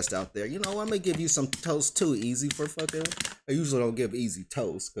you the best out there. You know, I'm gonna give you some toast too, Easy, for fucking. I usually don't give Easy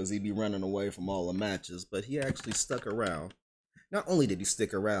toast because he'd be running away from all the matches, but he actually stuck around. Not only did he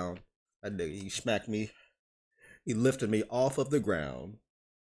stick around, that nigga, he smacked me. He lifted me off of the ground.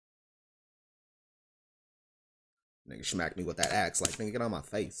 Nigga smacked me with that axe, like, nigga, get on my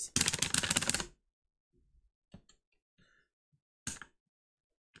face.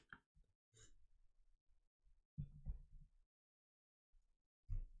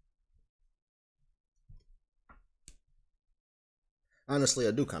 Honestly,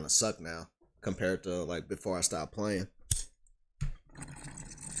 I do kind of suck now compared to like before I stopped playing.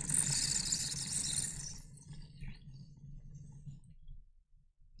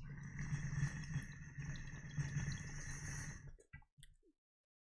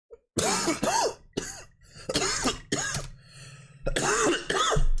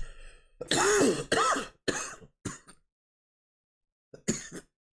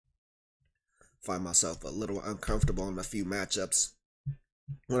 Find myself a little uncomfortable in a few matchups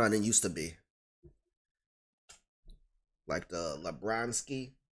when I didn't used to be. Like the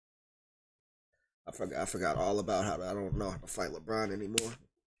LeBronski. I forgot all about how I don't know how to fight LeBron anymore.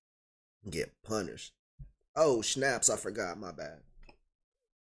 Get punished. Oh, snaps, I forgot, my bad.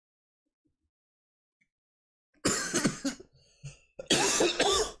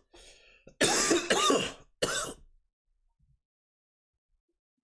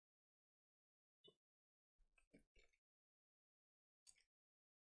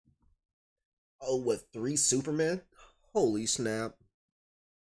 Oh, with 3 Supermen? Holy snap.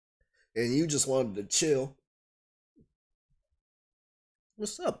 And you just wanted to chill.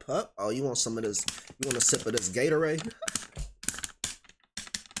 What's up, pup? Oh, you want some of this? You want a sip of this Gatorade?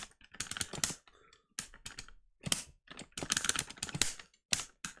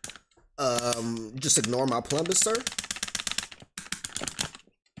 Just ignore my plumbus, sir.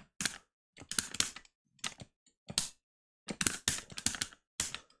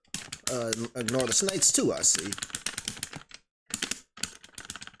 Ignore the snakes too, I see.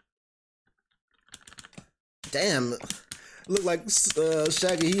 Damn, look like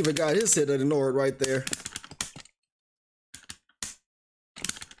Shaggy even got his hit ignored right there.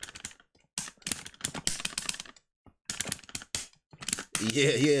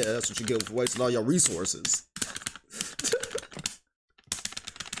 Yeah, that's what you get for wasting all your resources.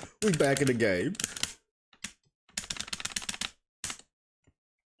 We back in the game.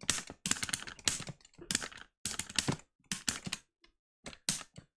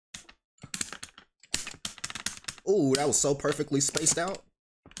 Ooh, that was so perfectly spaced out.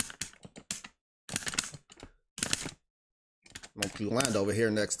 Don't you land over here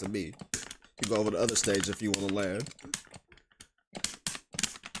next to me. You go over the other stage if you want to land.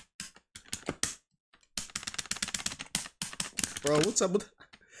 Bro, what's up with...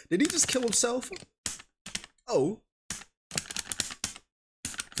 Did he just kill himself? Oh.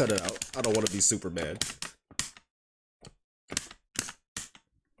 Cut it out. I don't want to be Superman.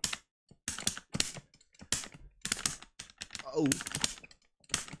 Oh.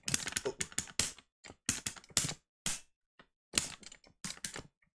 Oh.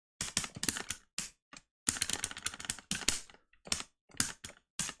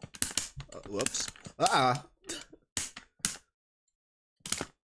 Whoops. Ah.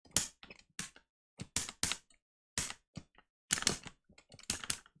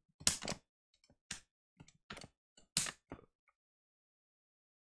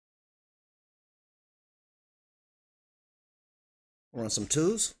 Run some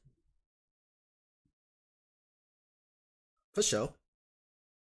 2s? For sure.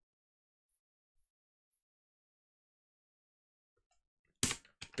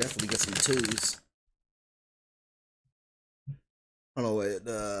 Definitely get some 2s. Hold on, wait.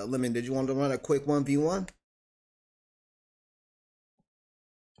 Lemon, did you want to run a quick 1v1?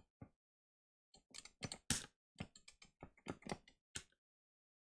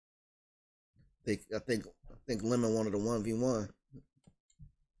 I think Lemon wanted a 1v1.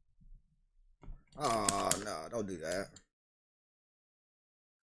 Oh, no, don't do that.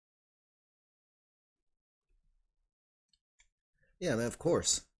 Yeah, man, of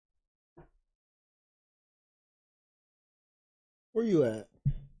course. Where you at?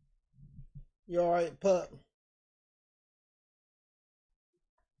 You alright, pup?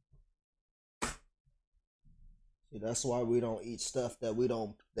 See, that's why we don't eat stuff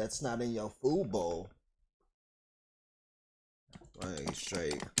that's not in your food bowl. I ain't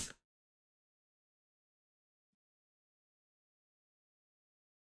straight.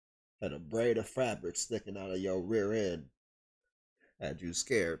 Had a braid of fabric sticking out of your rear end. Had you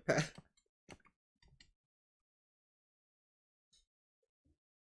scared, Pat?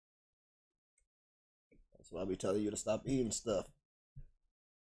 That's why I be telling you to stop eating stuff.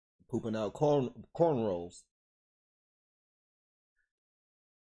 Pooping out corn rolls.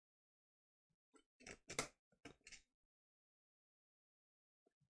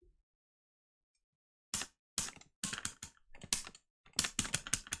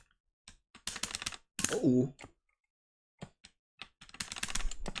 Oh.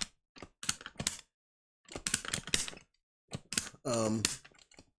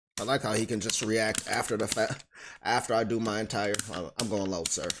 I like how he can just react after the fact, after I do my entire. I'm going low,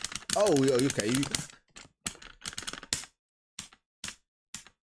 sir. Oh, okay.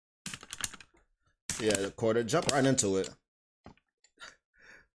 Yeah, the quarter jump right into it.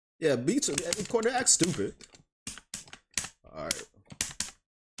 Yeah, beats. Yeah, the quarter act stupid. All right.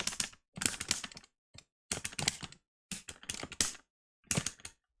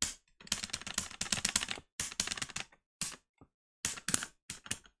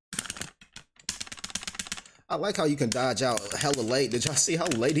 I like how you can dodge out hella late. Did y'all see how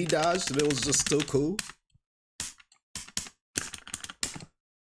late he dodged and it was just still cool?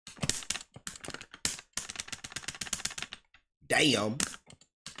 Damn.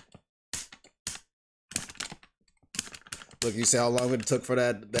 Look, you see how long it took for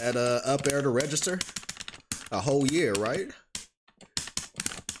that up air to register? A whole year, right?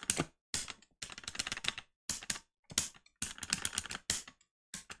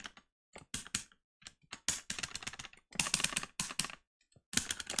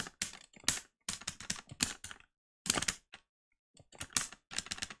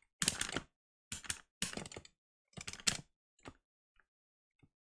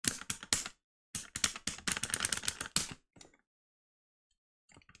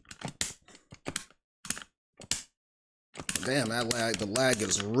 Damn, the lag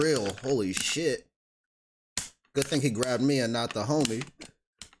is real. Holy shit. Good thing he grabbed me and not the homie.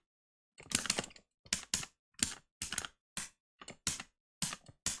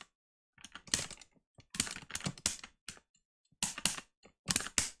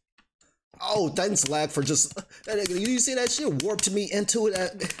 Oh, thanks, lag, for just. You see that shit warped me into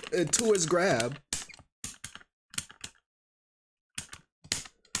it into his grab.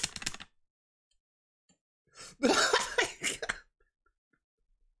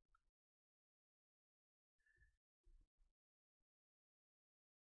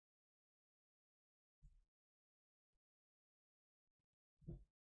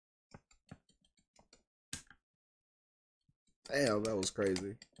 Damn, that was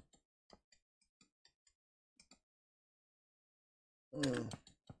crazy.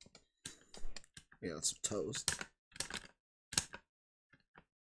 Yeah, some toast.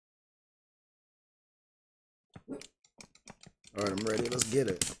 Alright, I'm ready. Let's get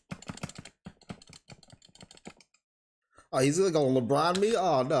it. Oh, he's gonna LeBron me?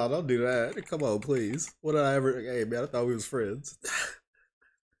 Oh, no, don't do that. Come on, please. What did I ever... Hey, man, I thought we was friends.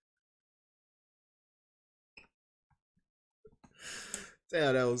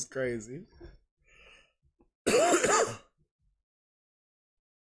 Damn, that was crazy.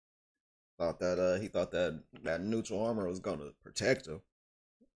 Thought that he thought that neutral armor was gonna protect him.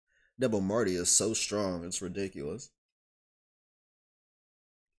 Double Morty is so strong, it's ridiculous.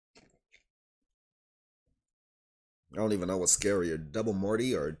 I don't even know what's scarier, Double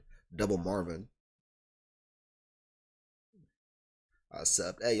Morty or Double Marvin. I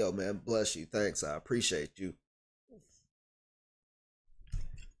accept. Hey, yo, man, bless you. Thanks, I appreciate you.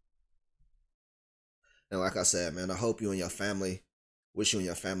 And like I said, man, I hope you and your family, wish you and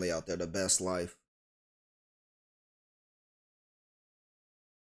your family out there the best life.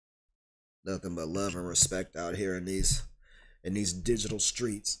 Nothing but love and respect out here in these digital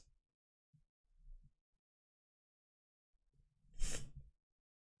streets.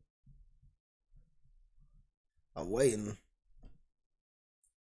 I'm waiting.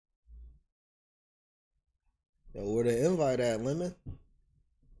 Yo, where the invite at, Lemon?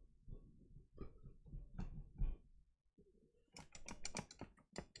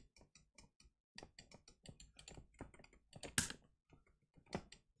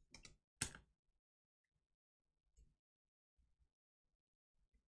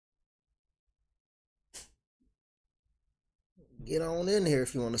 Get on in here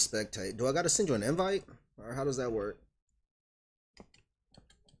if you want to spectate. Do I got to send you an invite? Or how does that work?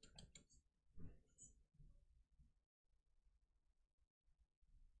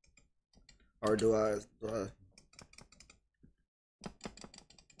 Or do I... Is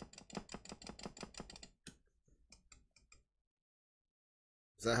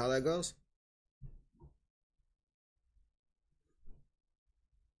that how that goes?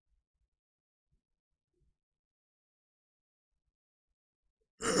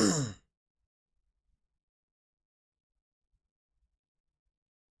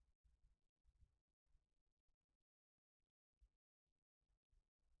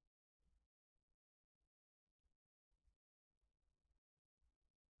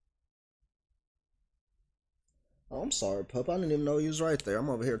 Oh, I'm sorry, pup. I didn't even know he was right there. I'm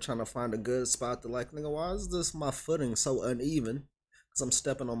over here trying to find a good spot to like, nigga, why is this my footing so uneven? Because I'm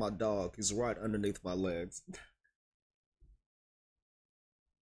stepping on my dog. He's right underneath my legs.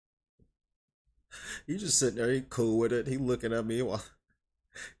 He just sitting there, he cool with it. He looking at me while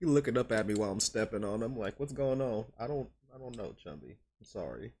he looking up at me while I'm stepping on him. Like, what's going on? I don't know, Chumby. I'm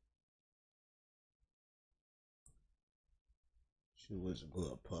sorry. She was a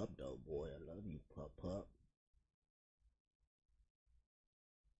good pup though, boy. I love you, pup pup.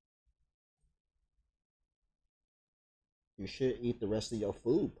 You should eat the rest of your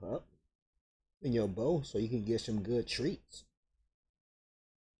food, pup, in your bowl so you can get some good treats.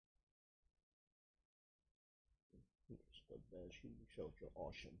 It's the best. You showed your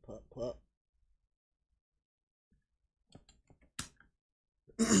awesome pup pup.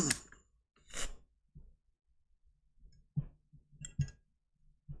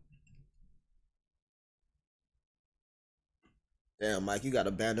 Damn, Mike, you got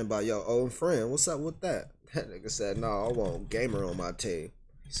abandoned by your old friend. What's up with that? That nigga said, no, I want Gamer on my team.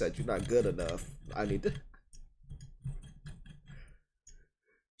 He said, you're not good enough. I need to.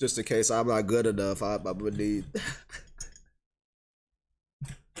 Just in case I'm not good enough, I would need.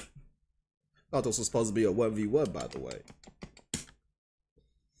 Thought this was supposed to be a 1v1, by the way.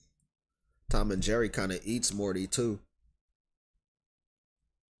 Tom and Jerry kind of eats Morty, too.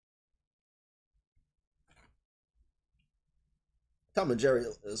 Tom and Jerry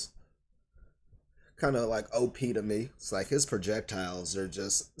is kind of like OP to me. It's like his projectiles are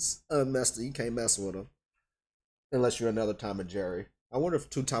just unmessed. You can't mess with them unless you're another Tom and Jerry. I wonder if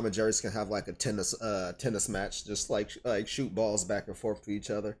two Tom and Jerrys can have like a tennis match, just like shoot balls back and forth to each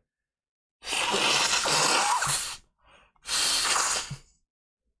other.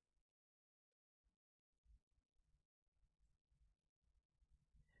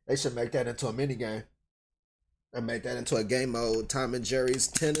 They should make that into a mini game and make that into a game mode. Tom and Jerry's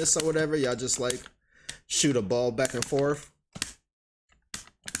tennis or whatever. Y'all just like shoot a ball back and forth.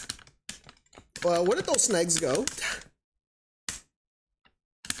 Well, where did those snakes go?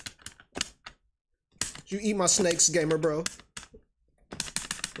 Did you eat my snakes, gamer bro?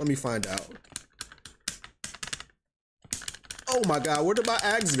 Let me find out. Oh my god, where did my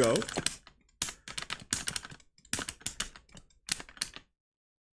eggs go?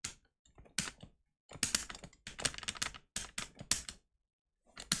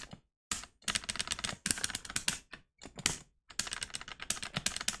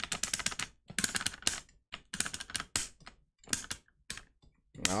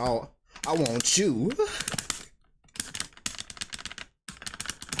 Oh, I want you.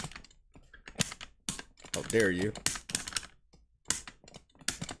 How dare you?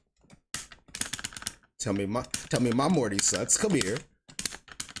 Tell me my Morty sucks. Come here.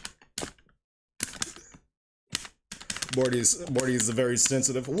 Morty's very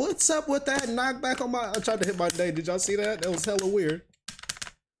sensitive. What's up with that knockback on my? I tried to hit my day. Did y'all see that? That was hella weird.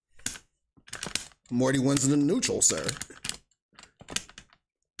 Morty wins in the neutral, sir.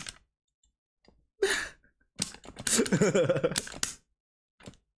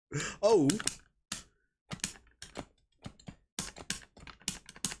 Oh.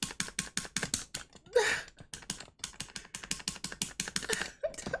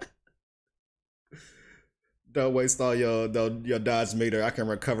 Don't waste all your dodge meter. I can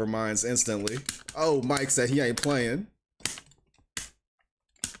recover mines instantly. Oh, Mike said he ain't playing.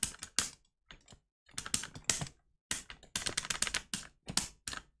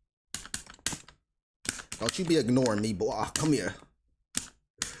 Don't you be ignoring me, boy. Come here.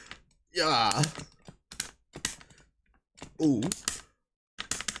 Yeah. Ooh.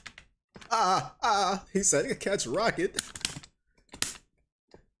 He said he could catch a rocket.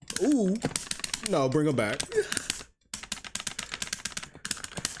 Ooh. No, bring him back.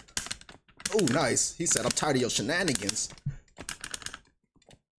 Ooh, nice. He said, I'm tired of your shenanigans.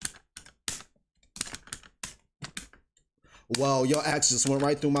 Whoa, your axe just went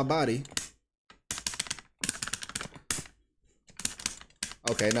right through my body.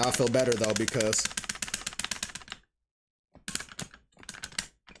 Okay, now I feel better though because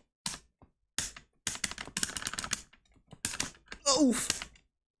oof.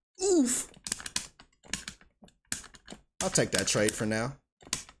 Oof. I'll take that trade for now.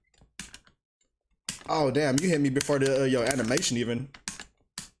 Oh damn, you hit me before the your animation even.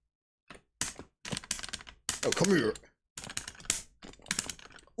 Oh, come here.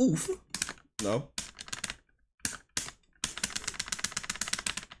 Oof. No.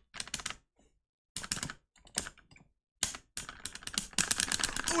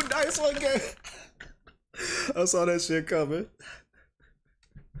 Oh, nice one, game. I saw that shit coming.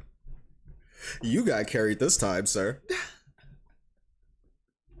 You got carried this time, sir.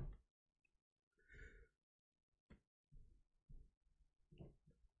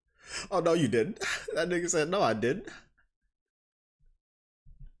 Oh, no, you didn't. That nigga said, no, I didn't.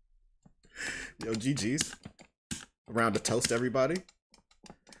 Yo, GG's. Around to toast, everybody.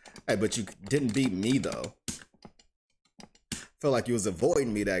 Hey, but you didn't beat me, though. Felt like you was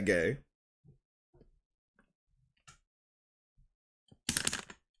avoiding me that game.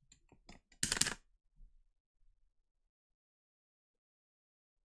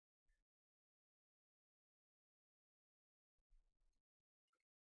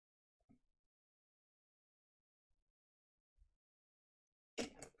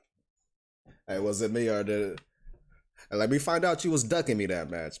 Hey, was it me or did it? And let me find out you was ducking me that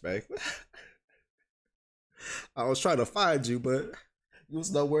match, man. I was trying to find you, but you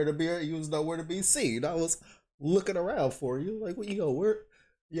was nowhere to be. You was nowhere to be seen. I was looking around for you, like, where you go? Where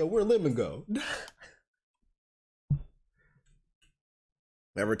Lemon go?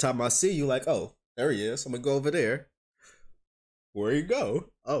 Every time I see you, like, oh, there he is. I'm gonna go over there. Where you go?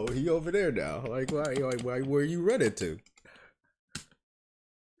 Oh, he over there now. Like, why? Where you running to?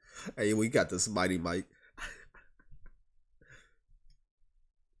 Hey, we got this mighty Mike.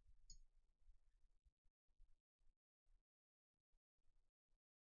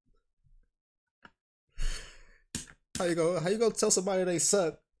 How you go tell somebody they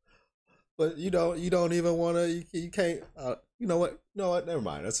suck, but you don't even want to, you can't, you know what, never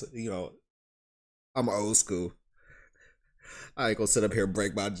mind. That's, I'm old school. I ain't gonna sit up here and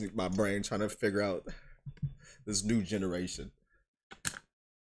break my brain trying to figure out this new generation.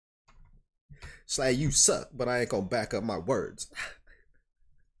 It's like, you suck, but I ain't gonna back up my words.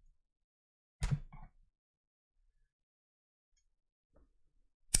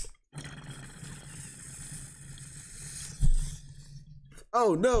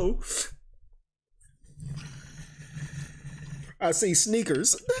 Oh no, I see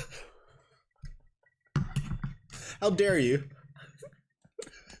sneakers. How dare you?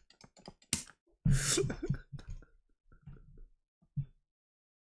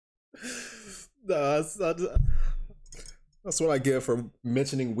 No, that's what I get for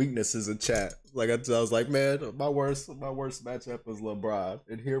mentioning weaknesses in chat. Like, I was like, man, my worst matchup is LeBron,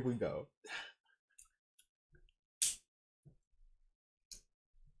 and here we go.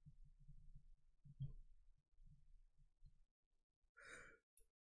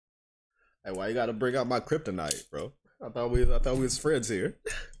 Hey, why you gotta bring out my kryptonite, bro? I thought we was friends here.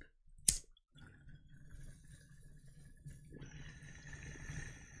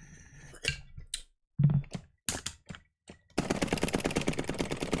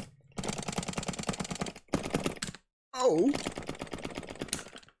 Oh.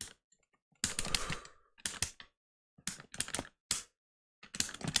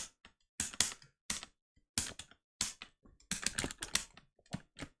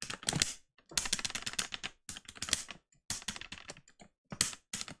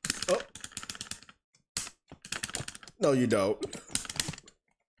 Oh. No, you don't.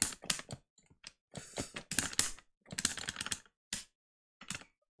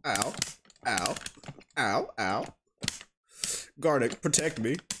 Ow. Ow. Ow. Ow. Garnick, protect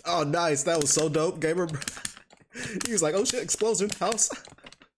me. Oh, nice. That was so dope, gamer. He was like, oh shit, explosion, house.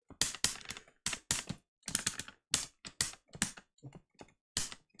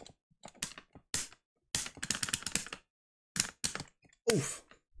 Oof.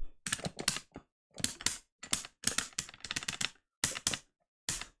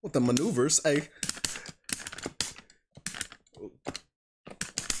 With the maneuvers, hey.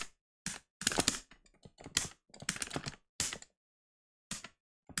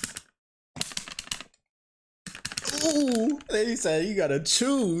 Ooh, they say you gotta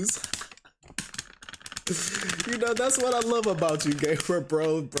choose. You know, that's what I love about you, gamer,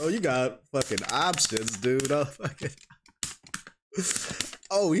 bro. Bro, you got fucking options, dude.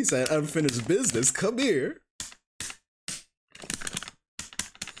 Oh, he said unfinished business. Come here.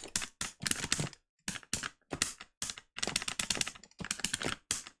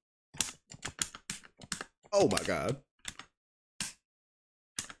 Oh my god.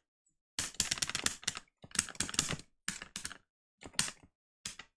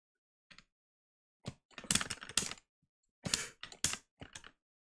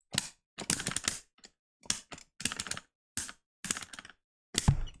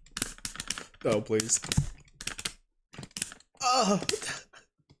 No, please. Oh,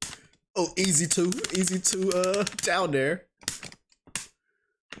 easy to down there.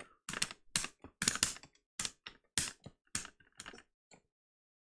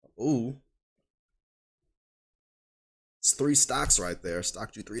 Ooh. It's 3 stocks right there.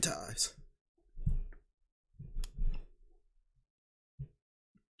 Stocked you 3 times.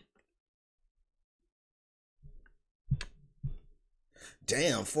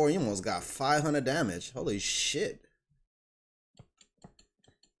 Damn, 4, you almost got 500 damage. Holy shit.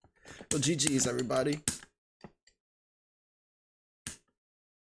 Well, GG's, everybody.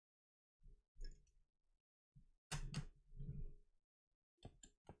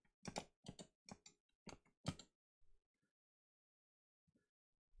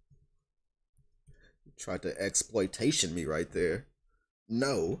 Tried to exploitation me right there.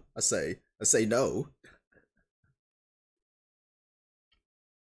 No, I say no.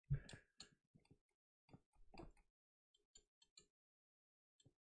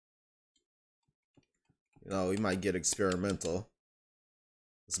 You know, we might get experimental.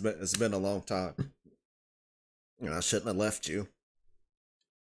 It's been a long time. You know, I shouldn't have left you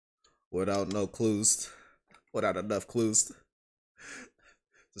without no clues, without enough clues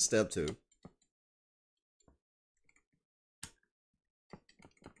to step to.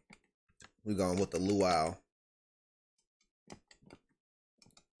 We going with the luau.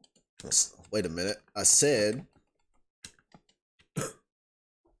 Wait a minute. I said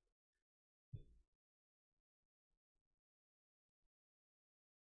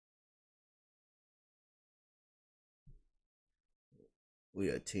we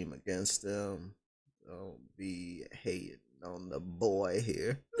a team against them. Don't be hating on the boy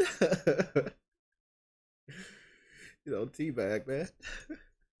here. You know, teabag, man.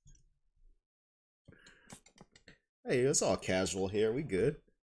 Hey, it's all casual here. We good.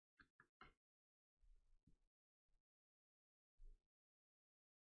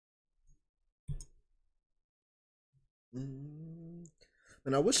 And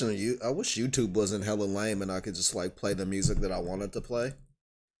I wish YouTube wasn't hella lame and I could just like play the music that I wanted to play.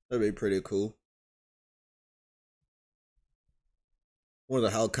 That'd be pretty cool. One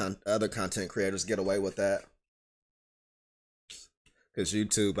of the other content creators get away with that. Because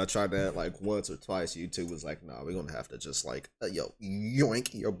YouTube, I tried that like once or twice. YouTube was like, "Nah, we're gonna have to just like, yo,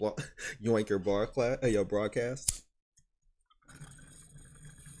 yoink your broadcast."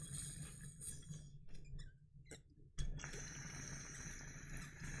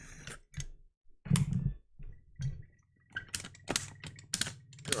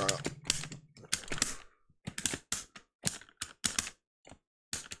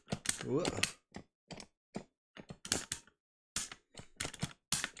 Whoa.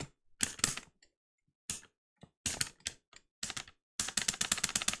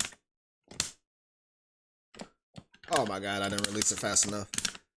 Oh my god, I didn't release it fast enough.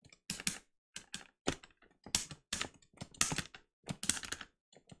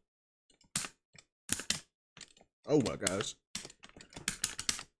 Oh my gosh.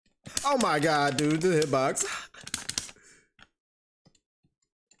 Oh my god, dude, the hitbox.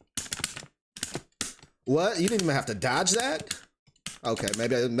 What? You didn't even have to dodge that? Okay,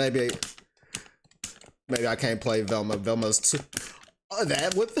 maybe I can't play Velma. Velma's too. Oh,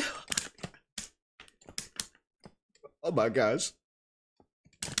 that what? Oh my gosh.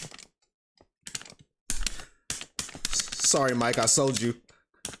 Sorry, Mike, I sold you.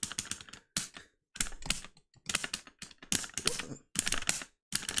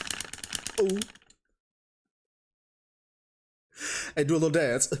 Oh. Hey, do a little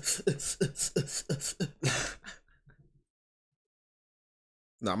dance.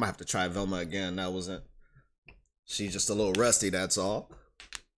 No, I'm gonna have to try Velma again. That wasn't. She's just a little rusty, that's all.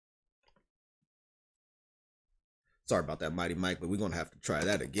 Sorry about that, Mighty Mike, but we're gonna have to try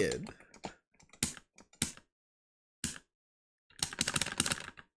that again.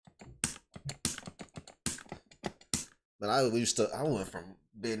 But I went from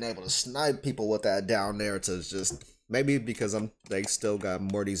being able to snipe people with that down there to just maybe because they still got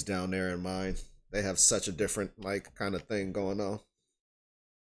Morty's down there in mind. They have such a different like kind of thing going on.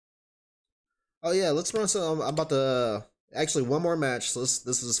 Oh yeah, let's run some. I'm about to actually one more match. So this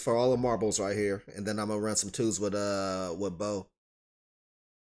is for all the marbles right here, and then I'm gonna run some twos with Bo.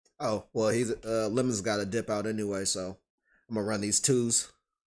 Oh well, he's Lemon's got to dip out anyway, so I'm gonna run these twos.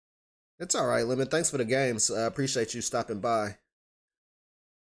 It's all right, Lemon. Thanks for the games. I appreciate you stopping by.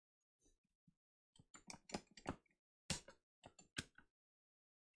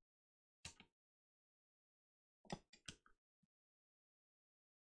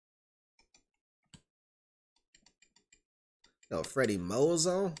 Oh, Freddie Mo's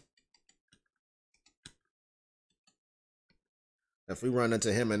on. If we run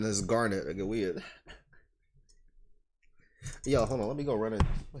into him and his Garnet, it get weird. Yo, hold on. Let me go run it.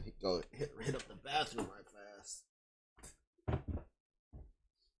 Let me go hit up the bathroom right fast.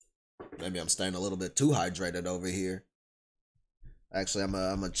 Maybe I'm staying a little bit too hydrated over here. Actually, I'm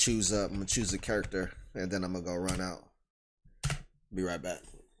gonna choose a character and then I'm gonna go run out. Be right back.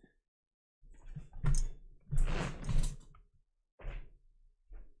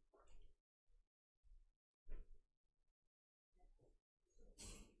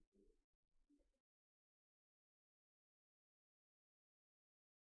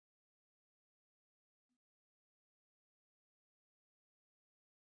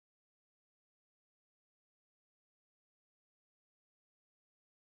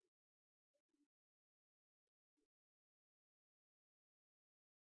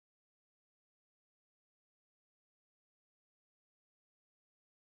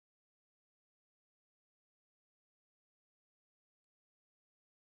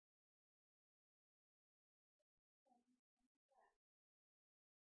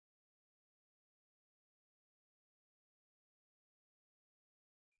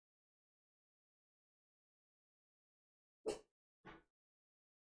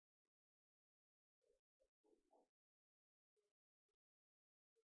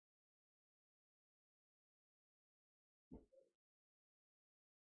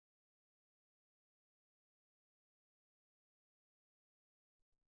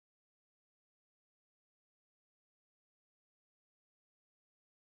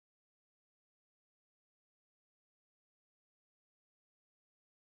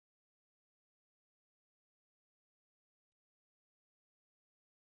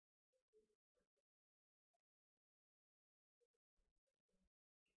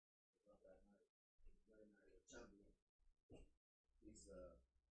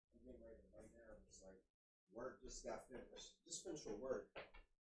 getting ready to lay down. It's like work just got finished. Just finished with work.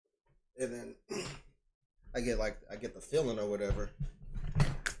 And then I get the feeling or whatever.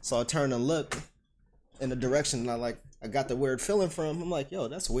 So I turn and look in the direction I got the weird feeling from. I'm like, yo,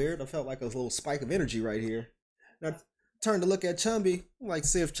 that's weird. I felt like a little spike of energy right here. And I turned to look at Chumby, like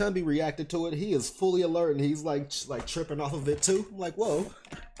see if Chumby reacted to it. He is fully alert and he's like tripping off of it too. I'm like, whoa.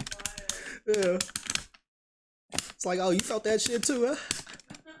 Yeah. It's like, oh, you felt that shit too, huh?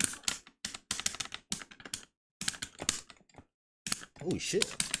 Holy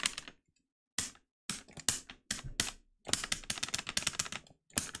shit.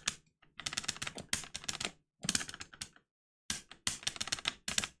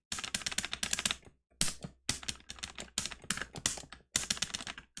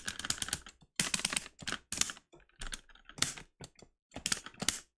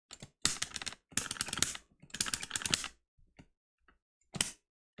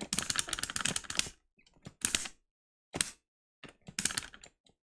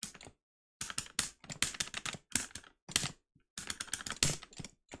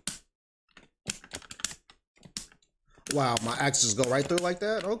 Wow, my axes go right through like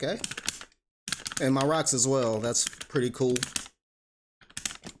that? Okay. And my rocks as well. That's pretty cool.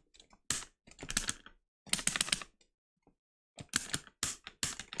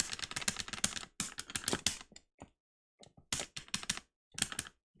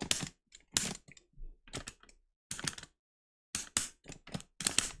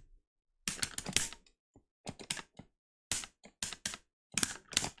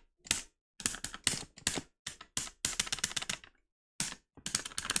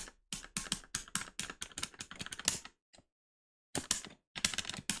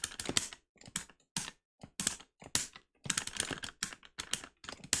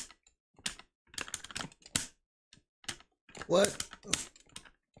 What?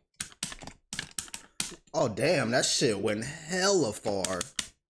 Oh, damn, that shit went hella far.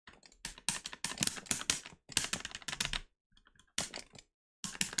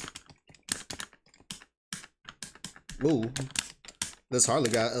 Ooh, this hardly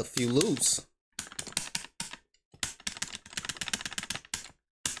got a few loops.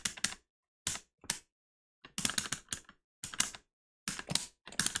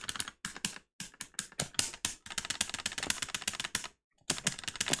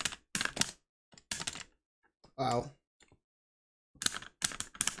 Wow.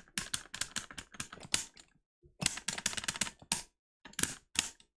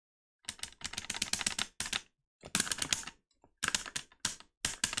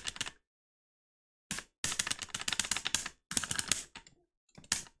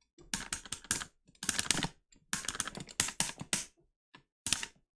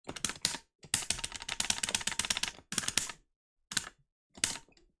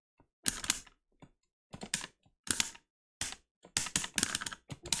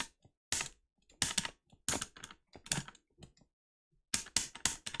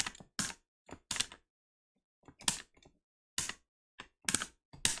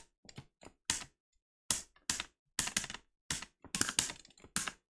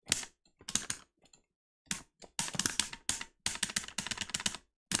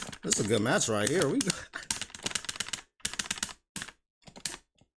 This is a good match right here.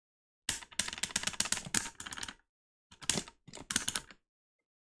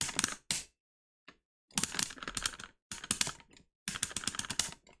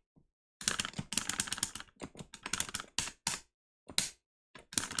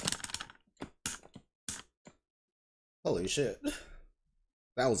 Holy shit.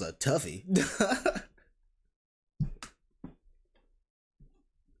 That was a toughie.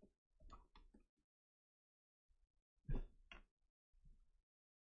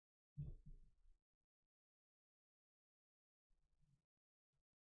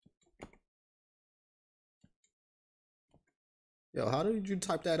 Yo, how did you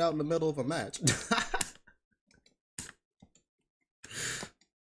type that out in the middle of a match?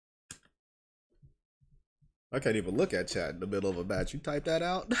 I can't even look at chat in the middle of a match. You type that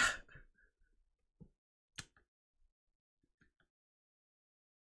out?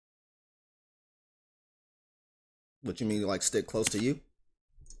 What you mean, like stick close to you?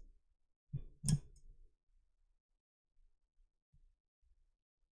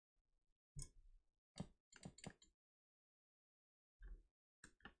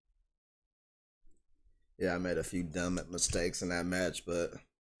 Yeah, I made a few dumb mistakes in that match, but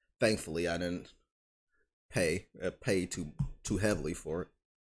thankfully I didn't pay too heavily for it.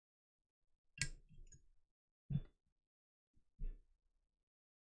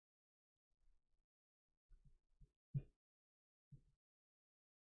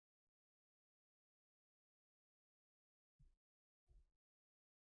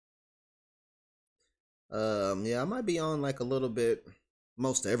 Yeah, I might be on like a little bit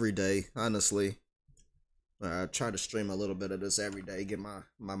most every day, honestly. I try to stream a little bit of this every day, get my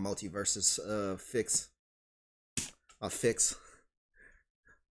MultiVersus fix.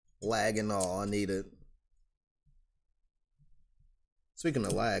 Lag and all, I need it. Speaking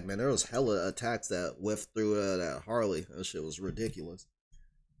of lag, man, there was hella attacks that whiffed through that Harley. That shit was ridiculous.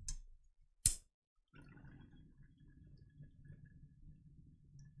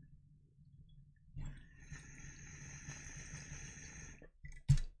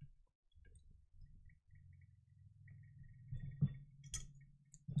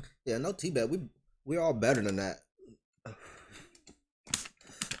 Yeah, no T-Bat. We all better than that.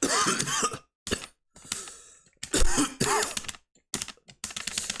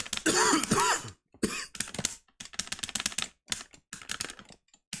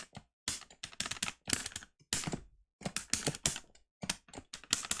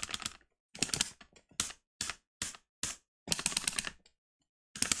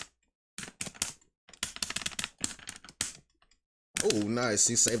 Oh, nice.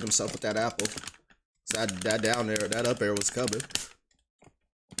 He saved himself with that apple. That down there, that up air was coming.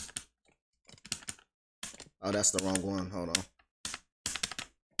 Oh, that's the wrong one. Hold on.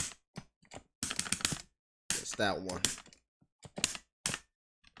 It's that one.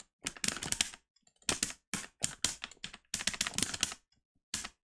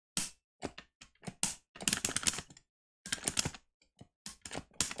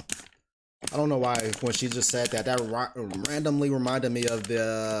 I don't know why when she just said that, that randomly reminded me of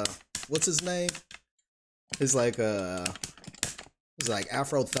the what's his name? It's like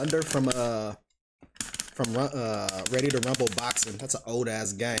Afro Thunder from Ready to Rumble Boxing. That's an old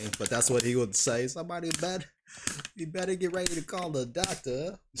ass game, but that's what he would say. Somebody you better get ready to call the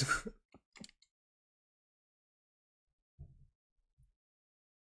doctor.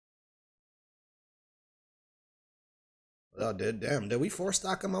 Oh, damn, did we four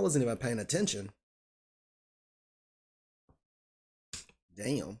stock him? I wasn't even paying attention.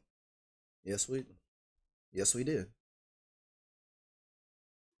 Damn. Yes, we did.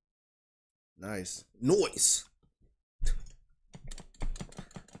 Nice. Noise.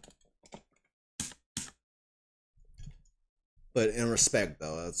 But in respect,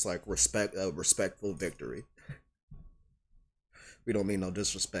 though, it's like a respectful victory. We don't mean no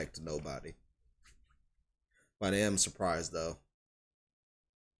disrespect to nobody. But I am surprised, though.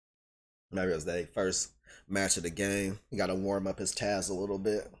 Maybe it was the first match of the game. He got to warm up his Taz a little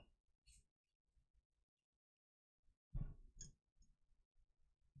bit.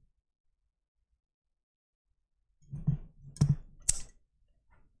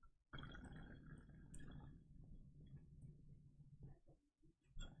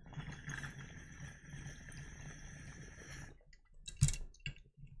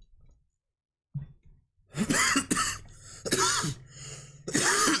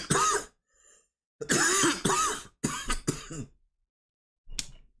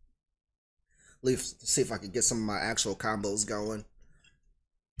 See if I can get some of my actual combos going.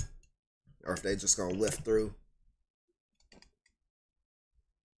 Or if they just gonna lift through.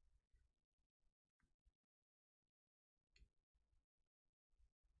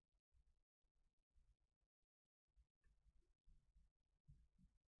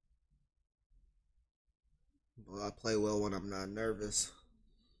 Well, I play well when I'm not nervous.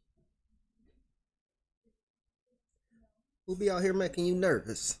 Who be out here making you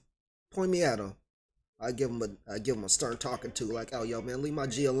nervous? Point me at him. I give him a stern talking to, like, oh yo man, leave my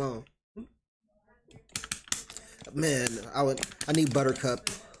G alone. Man, I need Buttercup.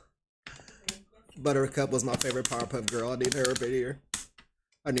 Buttercup was my favorite Powerpuff Girl. I need her up in here.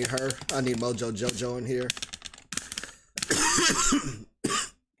 I need her. I need Mojo Jojo in here.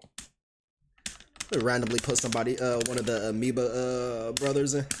 Randomly put somebody, one of the Amoeba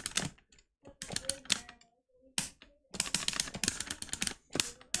brothers in.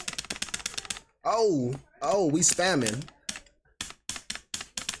 Oh, we spamming.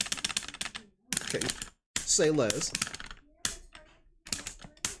 Okay, say less.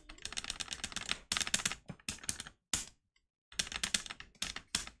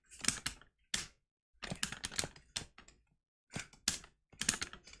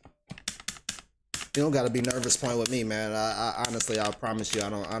 You don't gotta be nervous playing with me, man. I honestly, I promise you,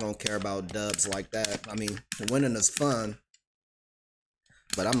 I don't care about dubs like that. I mean, winning is fun,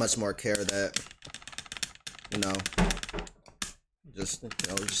 but I much more care that, you know, just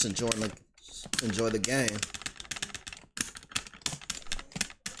enjoy the game.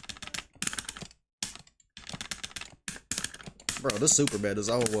 Bro, this super bed is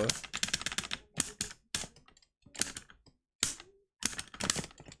over.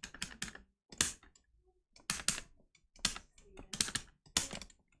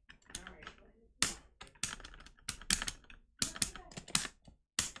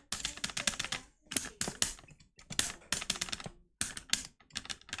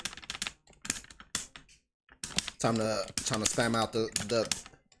 Time to spam out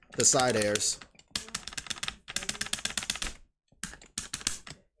the side airs.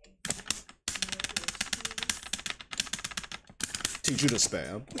 Teach you to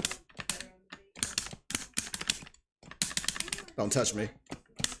spam. Don't touch me.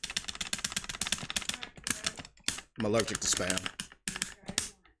 I'm allergic to spam.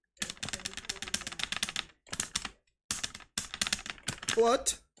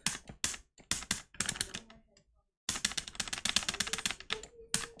 What?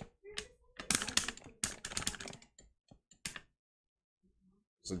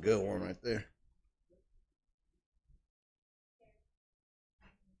 It's a good one right there.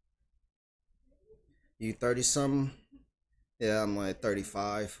 You 30 something? Yeah, I'm like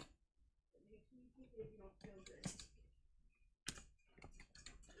 35.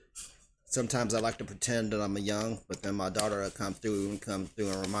 Sometimes I like to pretend that I'm young, but then my daughter will come through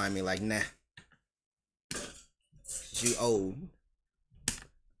and remind me like, nah, you old. A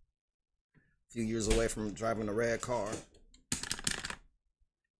few years away from driving a red car.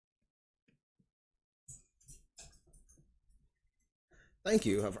 Thank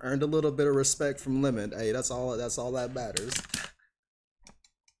you. I've earned a little bit of respect from Lemon. Hey, that's all that matters.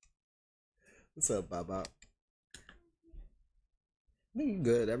 What's up, Baba?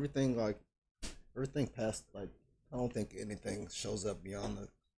 Good. Everything past, like, I don't think anything shows up beyond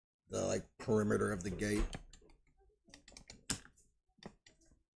the like perimeter of the gate.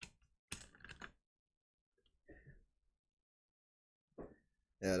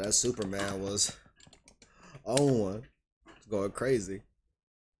 Yeah, that Superman was on one. It's going crazy.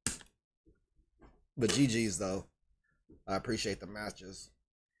 But GG's though. I appreciate the matches.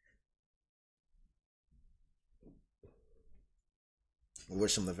 I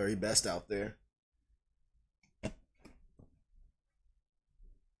wish them the very best out there.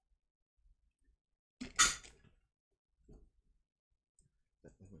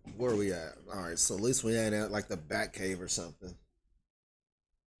 Where are we at? Alright, so at least we ain't at like the Bat Cave or something.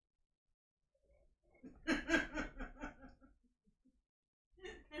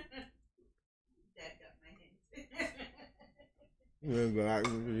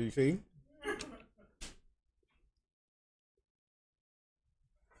 You see?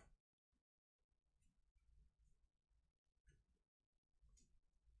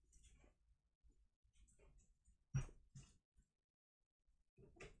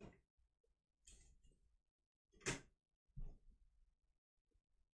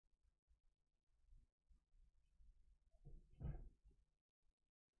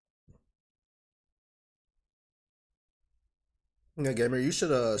 Yeah, gamer, you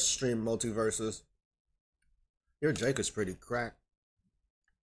should stream MultiVersus. Your Jake is pretty cracked.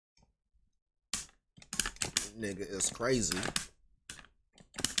 Nigga is crazy.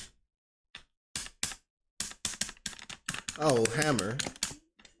 Oh, hammer.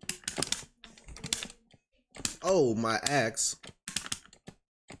 Oh, my axe.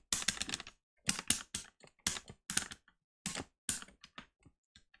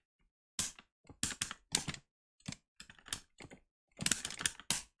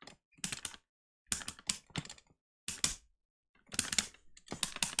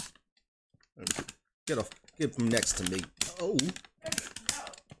 Get from next to me. Oh.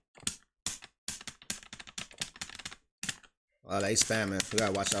 Oh, they spamming. We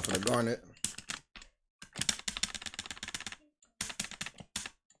gotta watch out for the garnet.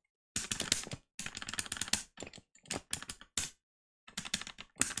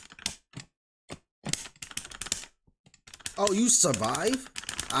 Oh, you survive?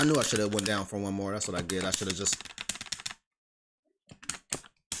 I knew I should have went down for one more. That's what I did. I should have just...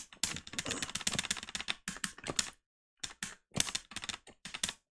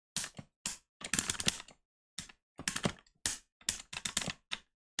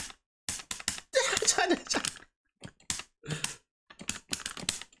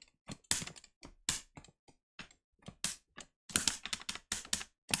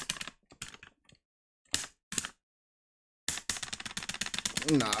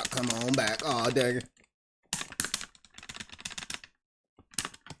 Nah, come on back. Aw, dang it.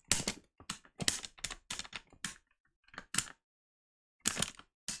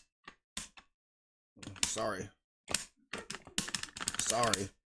 Sorry. Sorry.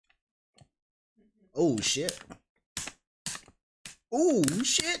 Oh, shit. Oh,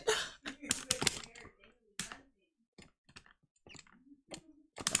 shit.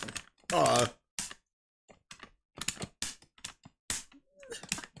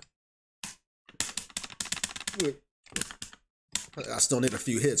 I still need a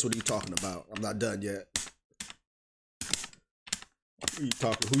few hits. What are you talking about? I'm not done yet. Who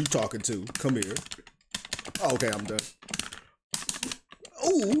you talking to? Come here. Oh, okay, I'm done.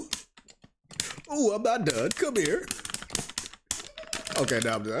 Ooh. Ooh, I'm not done. Come here. Okay,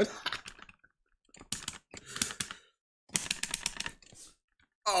 now I'm done.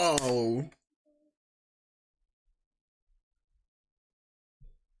 Oh.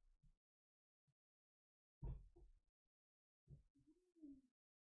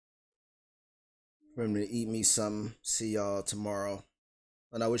 For him to eat me something. See y'all tomorrow.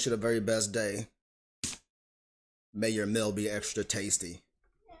 And I wish you the very best day. May your meal be extra tasty.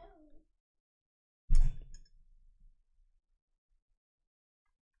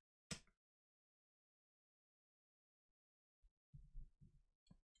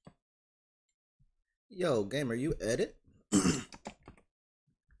 Yo, gamer, you edit?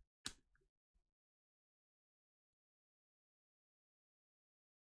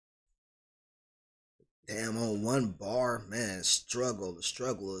 Damn, on one bar, man, the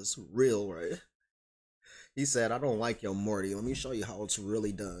struggle is real, right? He said, I don't like your Morty. Let me show you how it's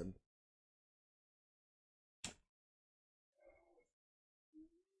really done.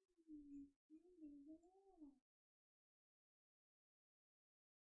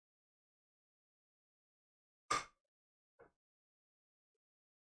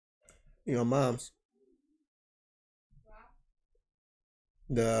 You know, moms,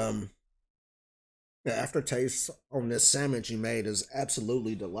 the the aftertaste on this sandwich you made is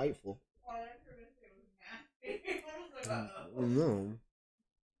absolutely delightful. No,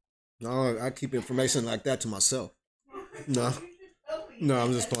 no, I keep information like that to myself. No, no,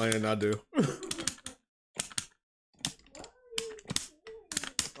 I'm just playing. I do.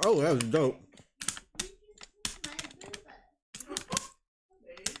 Oh, that was dope.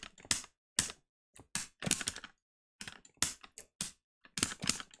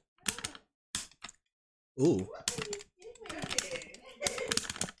 Ooh.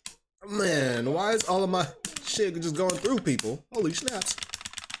 Man, why is all of my shit just going through people? Holy snaps.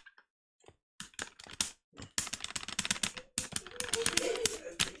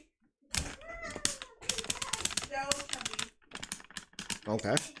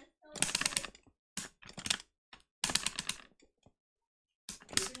 Okay.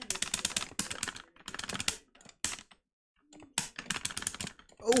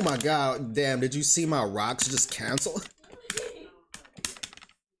 Oh my god, damn, did you see my rocks just cancel?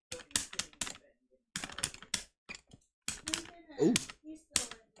 Ooh.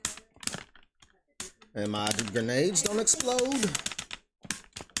 And my grenades don't explode?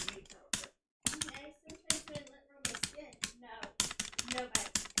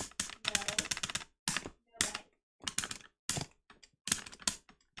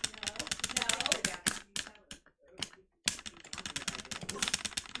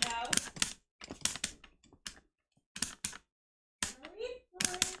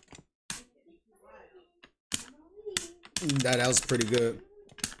 That was pretty good.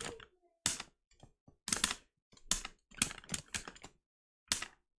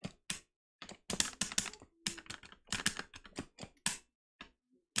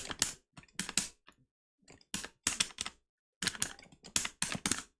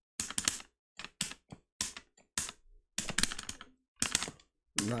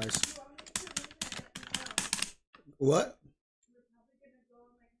 Nice. What?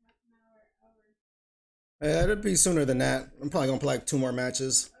 Yeah, it'll be sooner than that. I'm probably gonna play like 2 more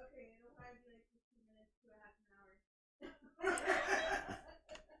matches.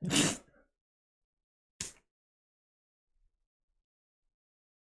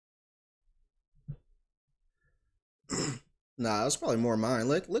 Nah, it's probably more mine.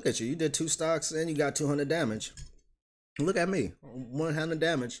 Look at you. You did 2 stocks and you got 200 damage. Look at me. 100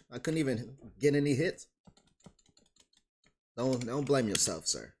 damage. I couldn't even get any hits. Don't blame yourself,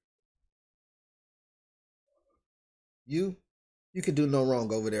 sir. You can do no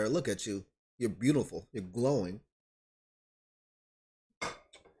wrong over there. Look at you. You're beautiful. You're glowing. I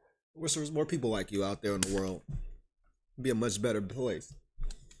wish there was more people like you out there in the world. It'd be a much better place.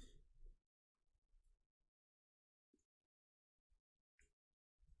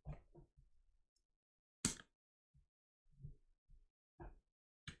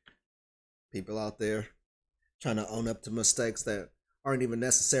 People out there trying to own up to mistakes that aren't even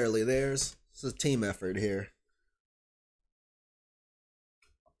necessarily theirs. It's a team effort here.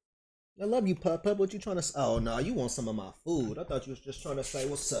 I love you, Pup. What you trying to say? Oh, no, you want some of my food. I thought you was just trying to say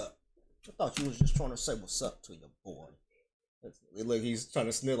what's up. I thought you was just trying to say what's up to your boy. Like he's trying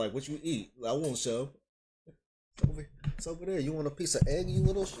to sniff like, what you eat? I won't show. It's over there. You want a piece of egg, you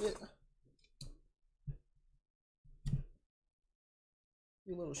little shit?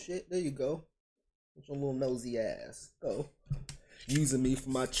 You little shit. There you go. With your little nosy ass. Go. Using me for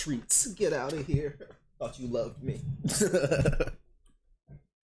my treats. Get out of here. Thought you loved me.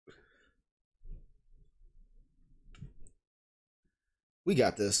 We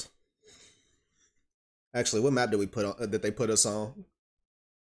got this. Actually, what map did we put on? That they put us on?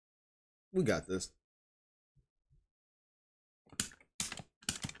 We got this.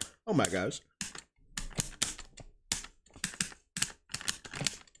 Oh my gosh.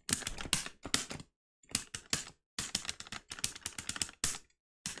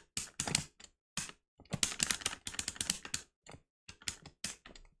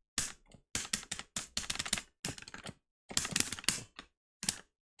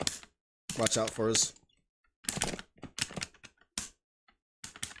 Watch out for us.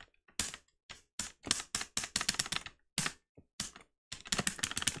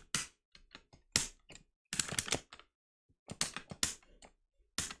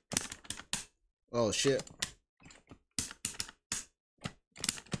 Oh shit.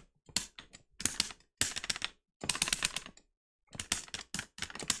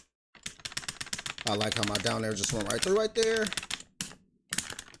 I like how my down there just went right through right there.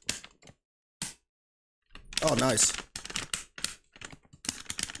 Oh, nice.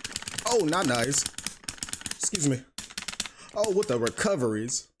 Oh, not nice. Excuse me. Oh, with the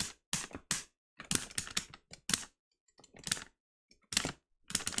recoveries.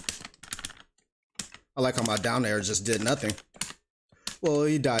 I like how my down there just did nothing. Well,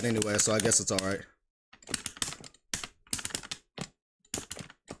 he died anyway, so I guess it's alright.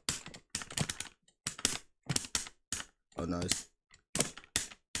 Oh, nice.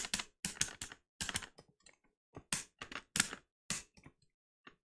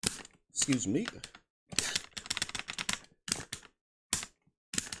 Excuse me.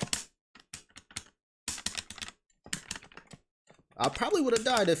 I probably would have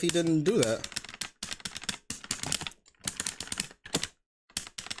died if he didn't do that.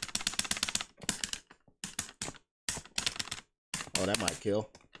 Oh, that might kill.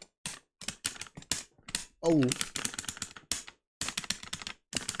 Oh.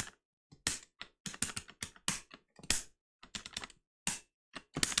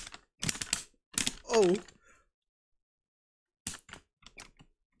 Oh.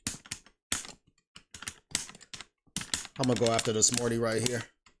 I'm gonna go after this Morty right here.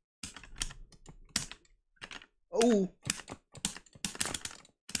 Oh.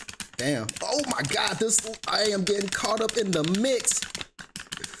 Damn. Oh my god, I am getting caught up in the mix.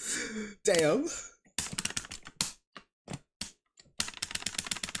 Damn.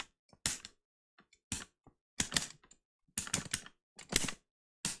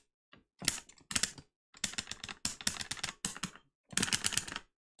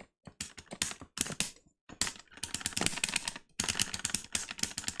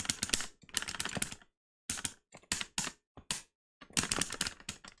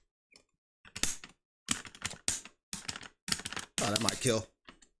 Oh, that might kill.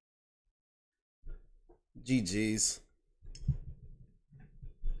 GG's.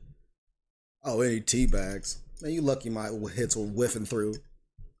 Oh, any tea bags. Man, you lucky my hits were whiffing through.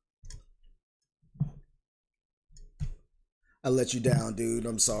 I let you down, dude.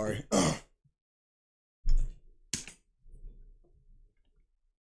 I'm sorry.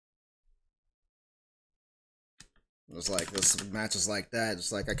 It's like this matches like that.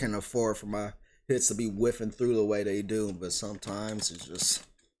 It's like I can't afford for my hits to be whiffing through the way they do, but sometimes it's just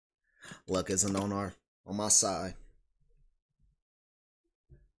luck isn't on my side.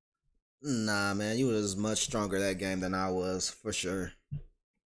 Nah, man, you was much stronger that game than I was, for sure.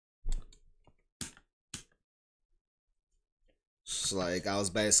 It's like I was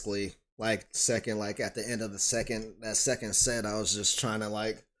basically like second, like at the end of that second set, I was just trying to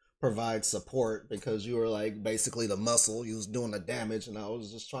like provide support because you were like basically the muscle. You was doing the damage, and I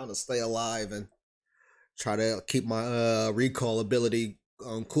was just trying to stay alive and try to keep my recall ability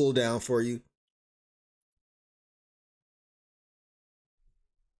on cooldown for you.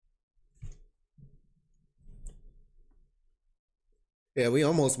 Yeah, we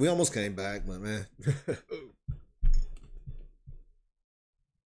almost came back, but man.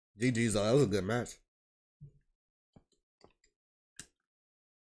 GG's, that was a good match.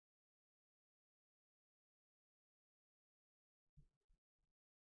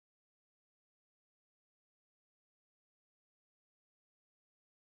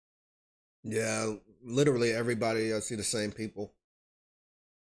 Yeah, literally everybody, I see the same people.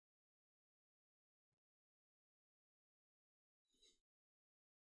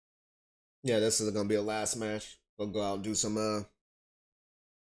 Yeah, this is gonna be a last match. We'll go out and do some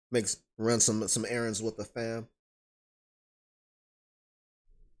run some errands with the fam.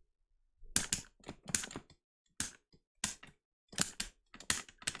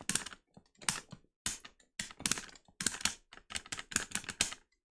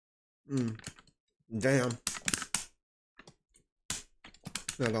 Mm. Damn.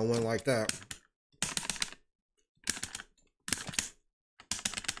 Not gonna win like that.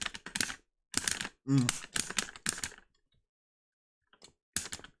 Mm.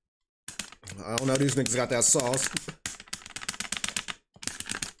 I don't know, these niggas got that sauce.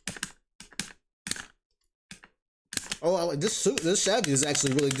 Oh, I like this. This Shaggy is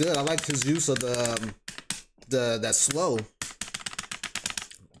actually really good. I like his use of that slow.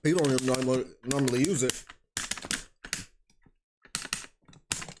 People don't even normally use it.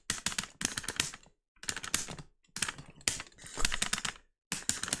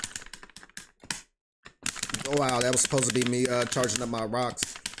 Oh wow, that was supposed to be me charging up my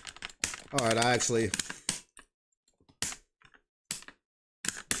rocks. All right, I actually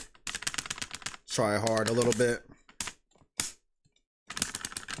try hard a little bit.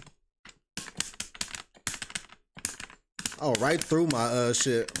 Oh, right through my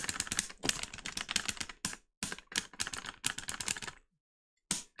shit.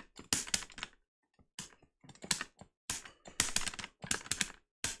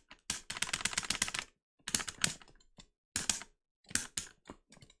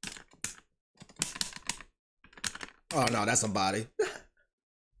 Oh no, that's somebody.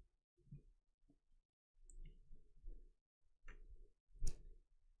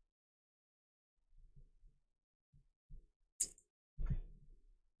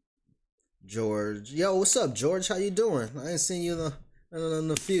 George. Yo, what's up, George? How you doing? I ain't seen you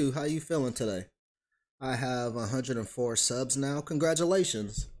in a few. How you feeling today? I have 104 subs now.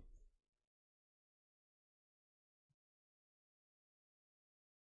 Congratulations.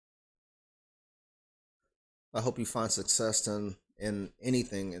 I hope you find success in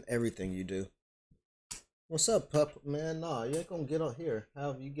anything and everything you do. What's up, pup? Man, nah, you ain't gonna get on here.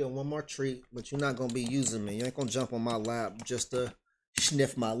 However, you get one more treat, but you're not gonna be using me. You ain't gonna jump on my lap just to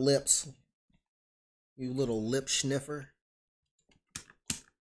sniff my lips. You little lip sniffer.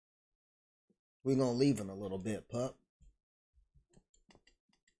 We gonna leave in a little bit, pup.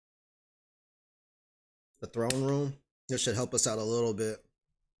 The throne room. This should help us out a little bit.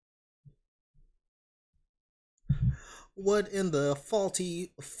 What in the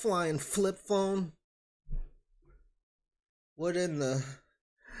faulty flying flip phone? What in the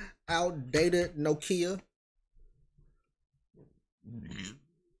outdated Nokia?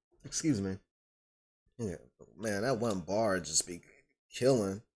 Excuse me. Yeah, man, that one bar just be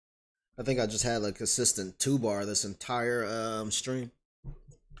killing. I think I just had a consistent 2 bar this entire stream.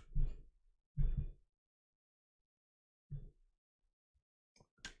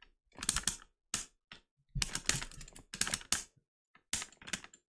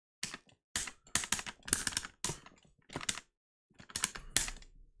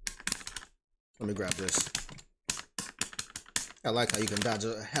 Let me grab this. I like how you can dodge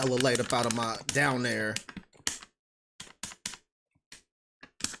a hella late up out of my down there.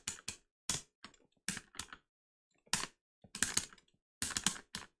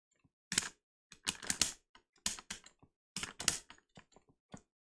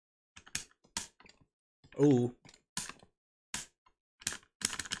 Ooh.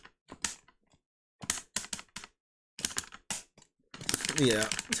 Yeah.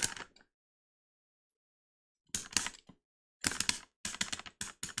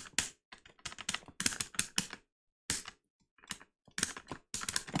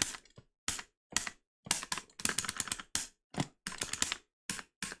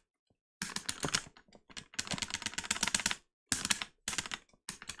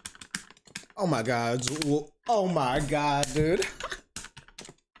 Oh my god. Oh my god, dude.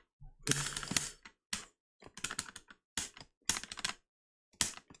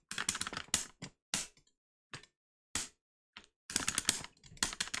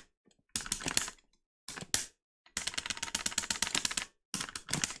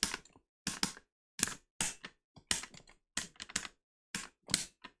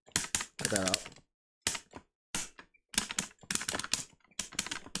 Put that out.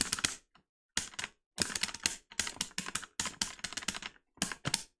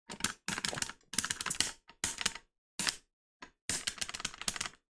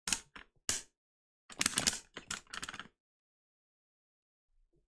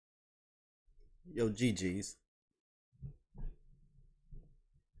 Yo, GG's.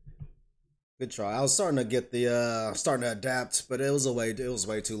 Good try. I was starting to get the starting to adapt, but it was way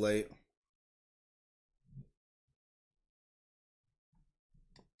too late.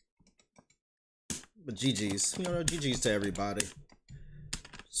 But GG's, you know, GG's to everybody.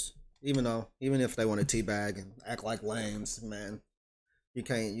 Even if they want to teabag and act like lames, man, you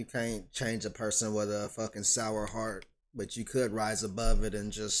can't change a person with a fucking sour heart. but you could rise above it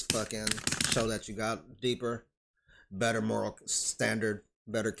and just fucking show that you got deeper, better moral standard,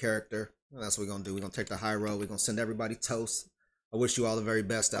 better character. And that's what we're gonna do. We're gonna take the high road. We're gonna send everybody toast. I wish you all the very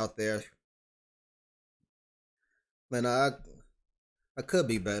best out there. Man, I could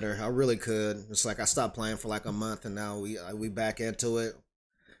be better. I really could. It's like I stopped playing for like a month, and now we back into it.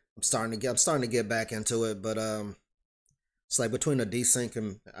 I'm starting to get back into it, but it's like between the desync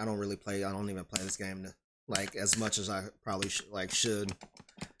and I don't really play. I don't even play this game like as much as I probably should.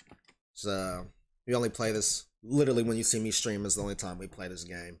 So we only play this literally when you see me stream is the only time we play this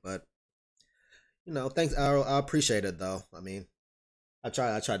game. But you know, thanks. I appreciate it though. I mean, I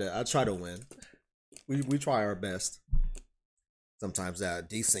try to win. We try our best. Sometimes that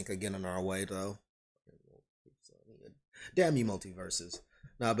desync again in our way though. Damn you, MultiVersus.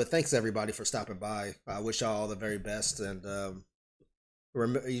 No, but thanks everybody for stopping by. I wish y'all all the very best, and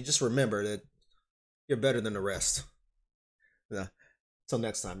you just remember that you're better than the rest. Yeah. Till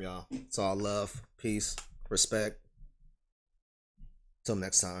next time, y'all. It's all love, peace, respect. Till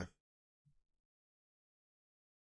next time.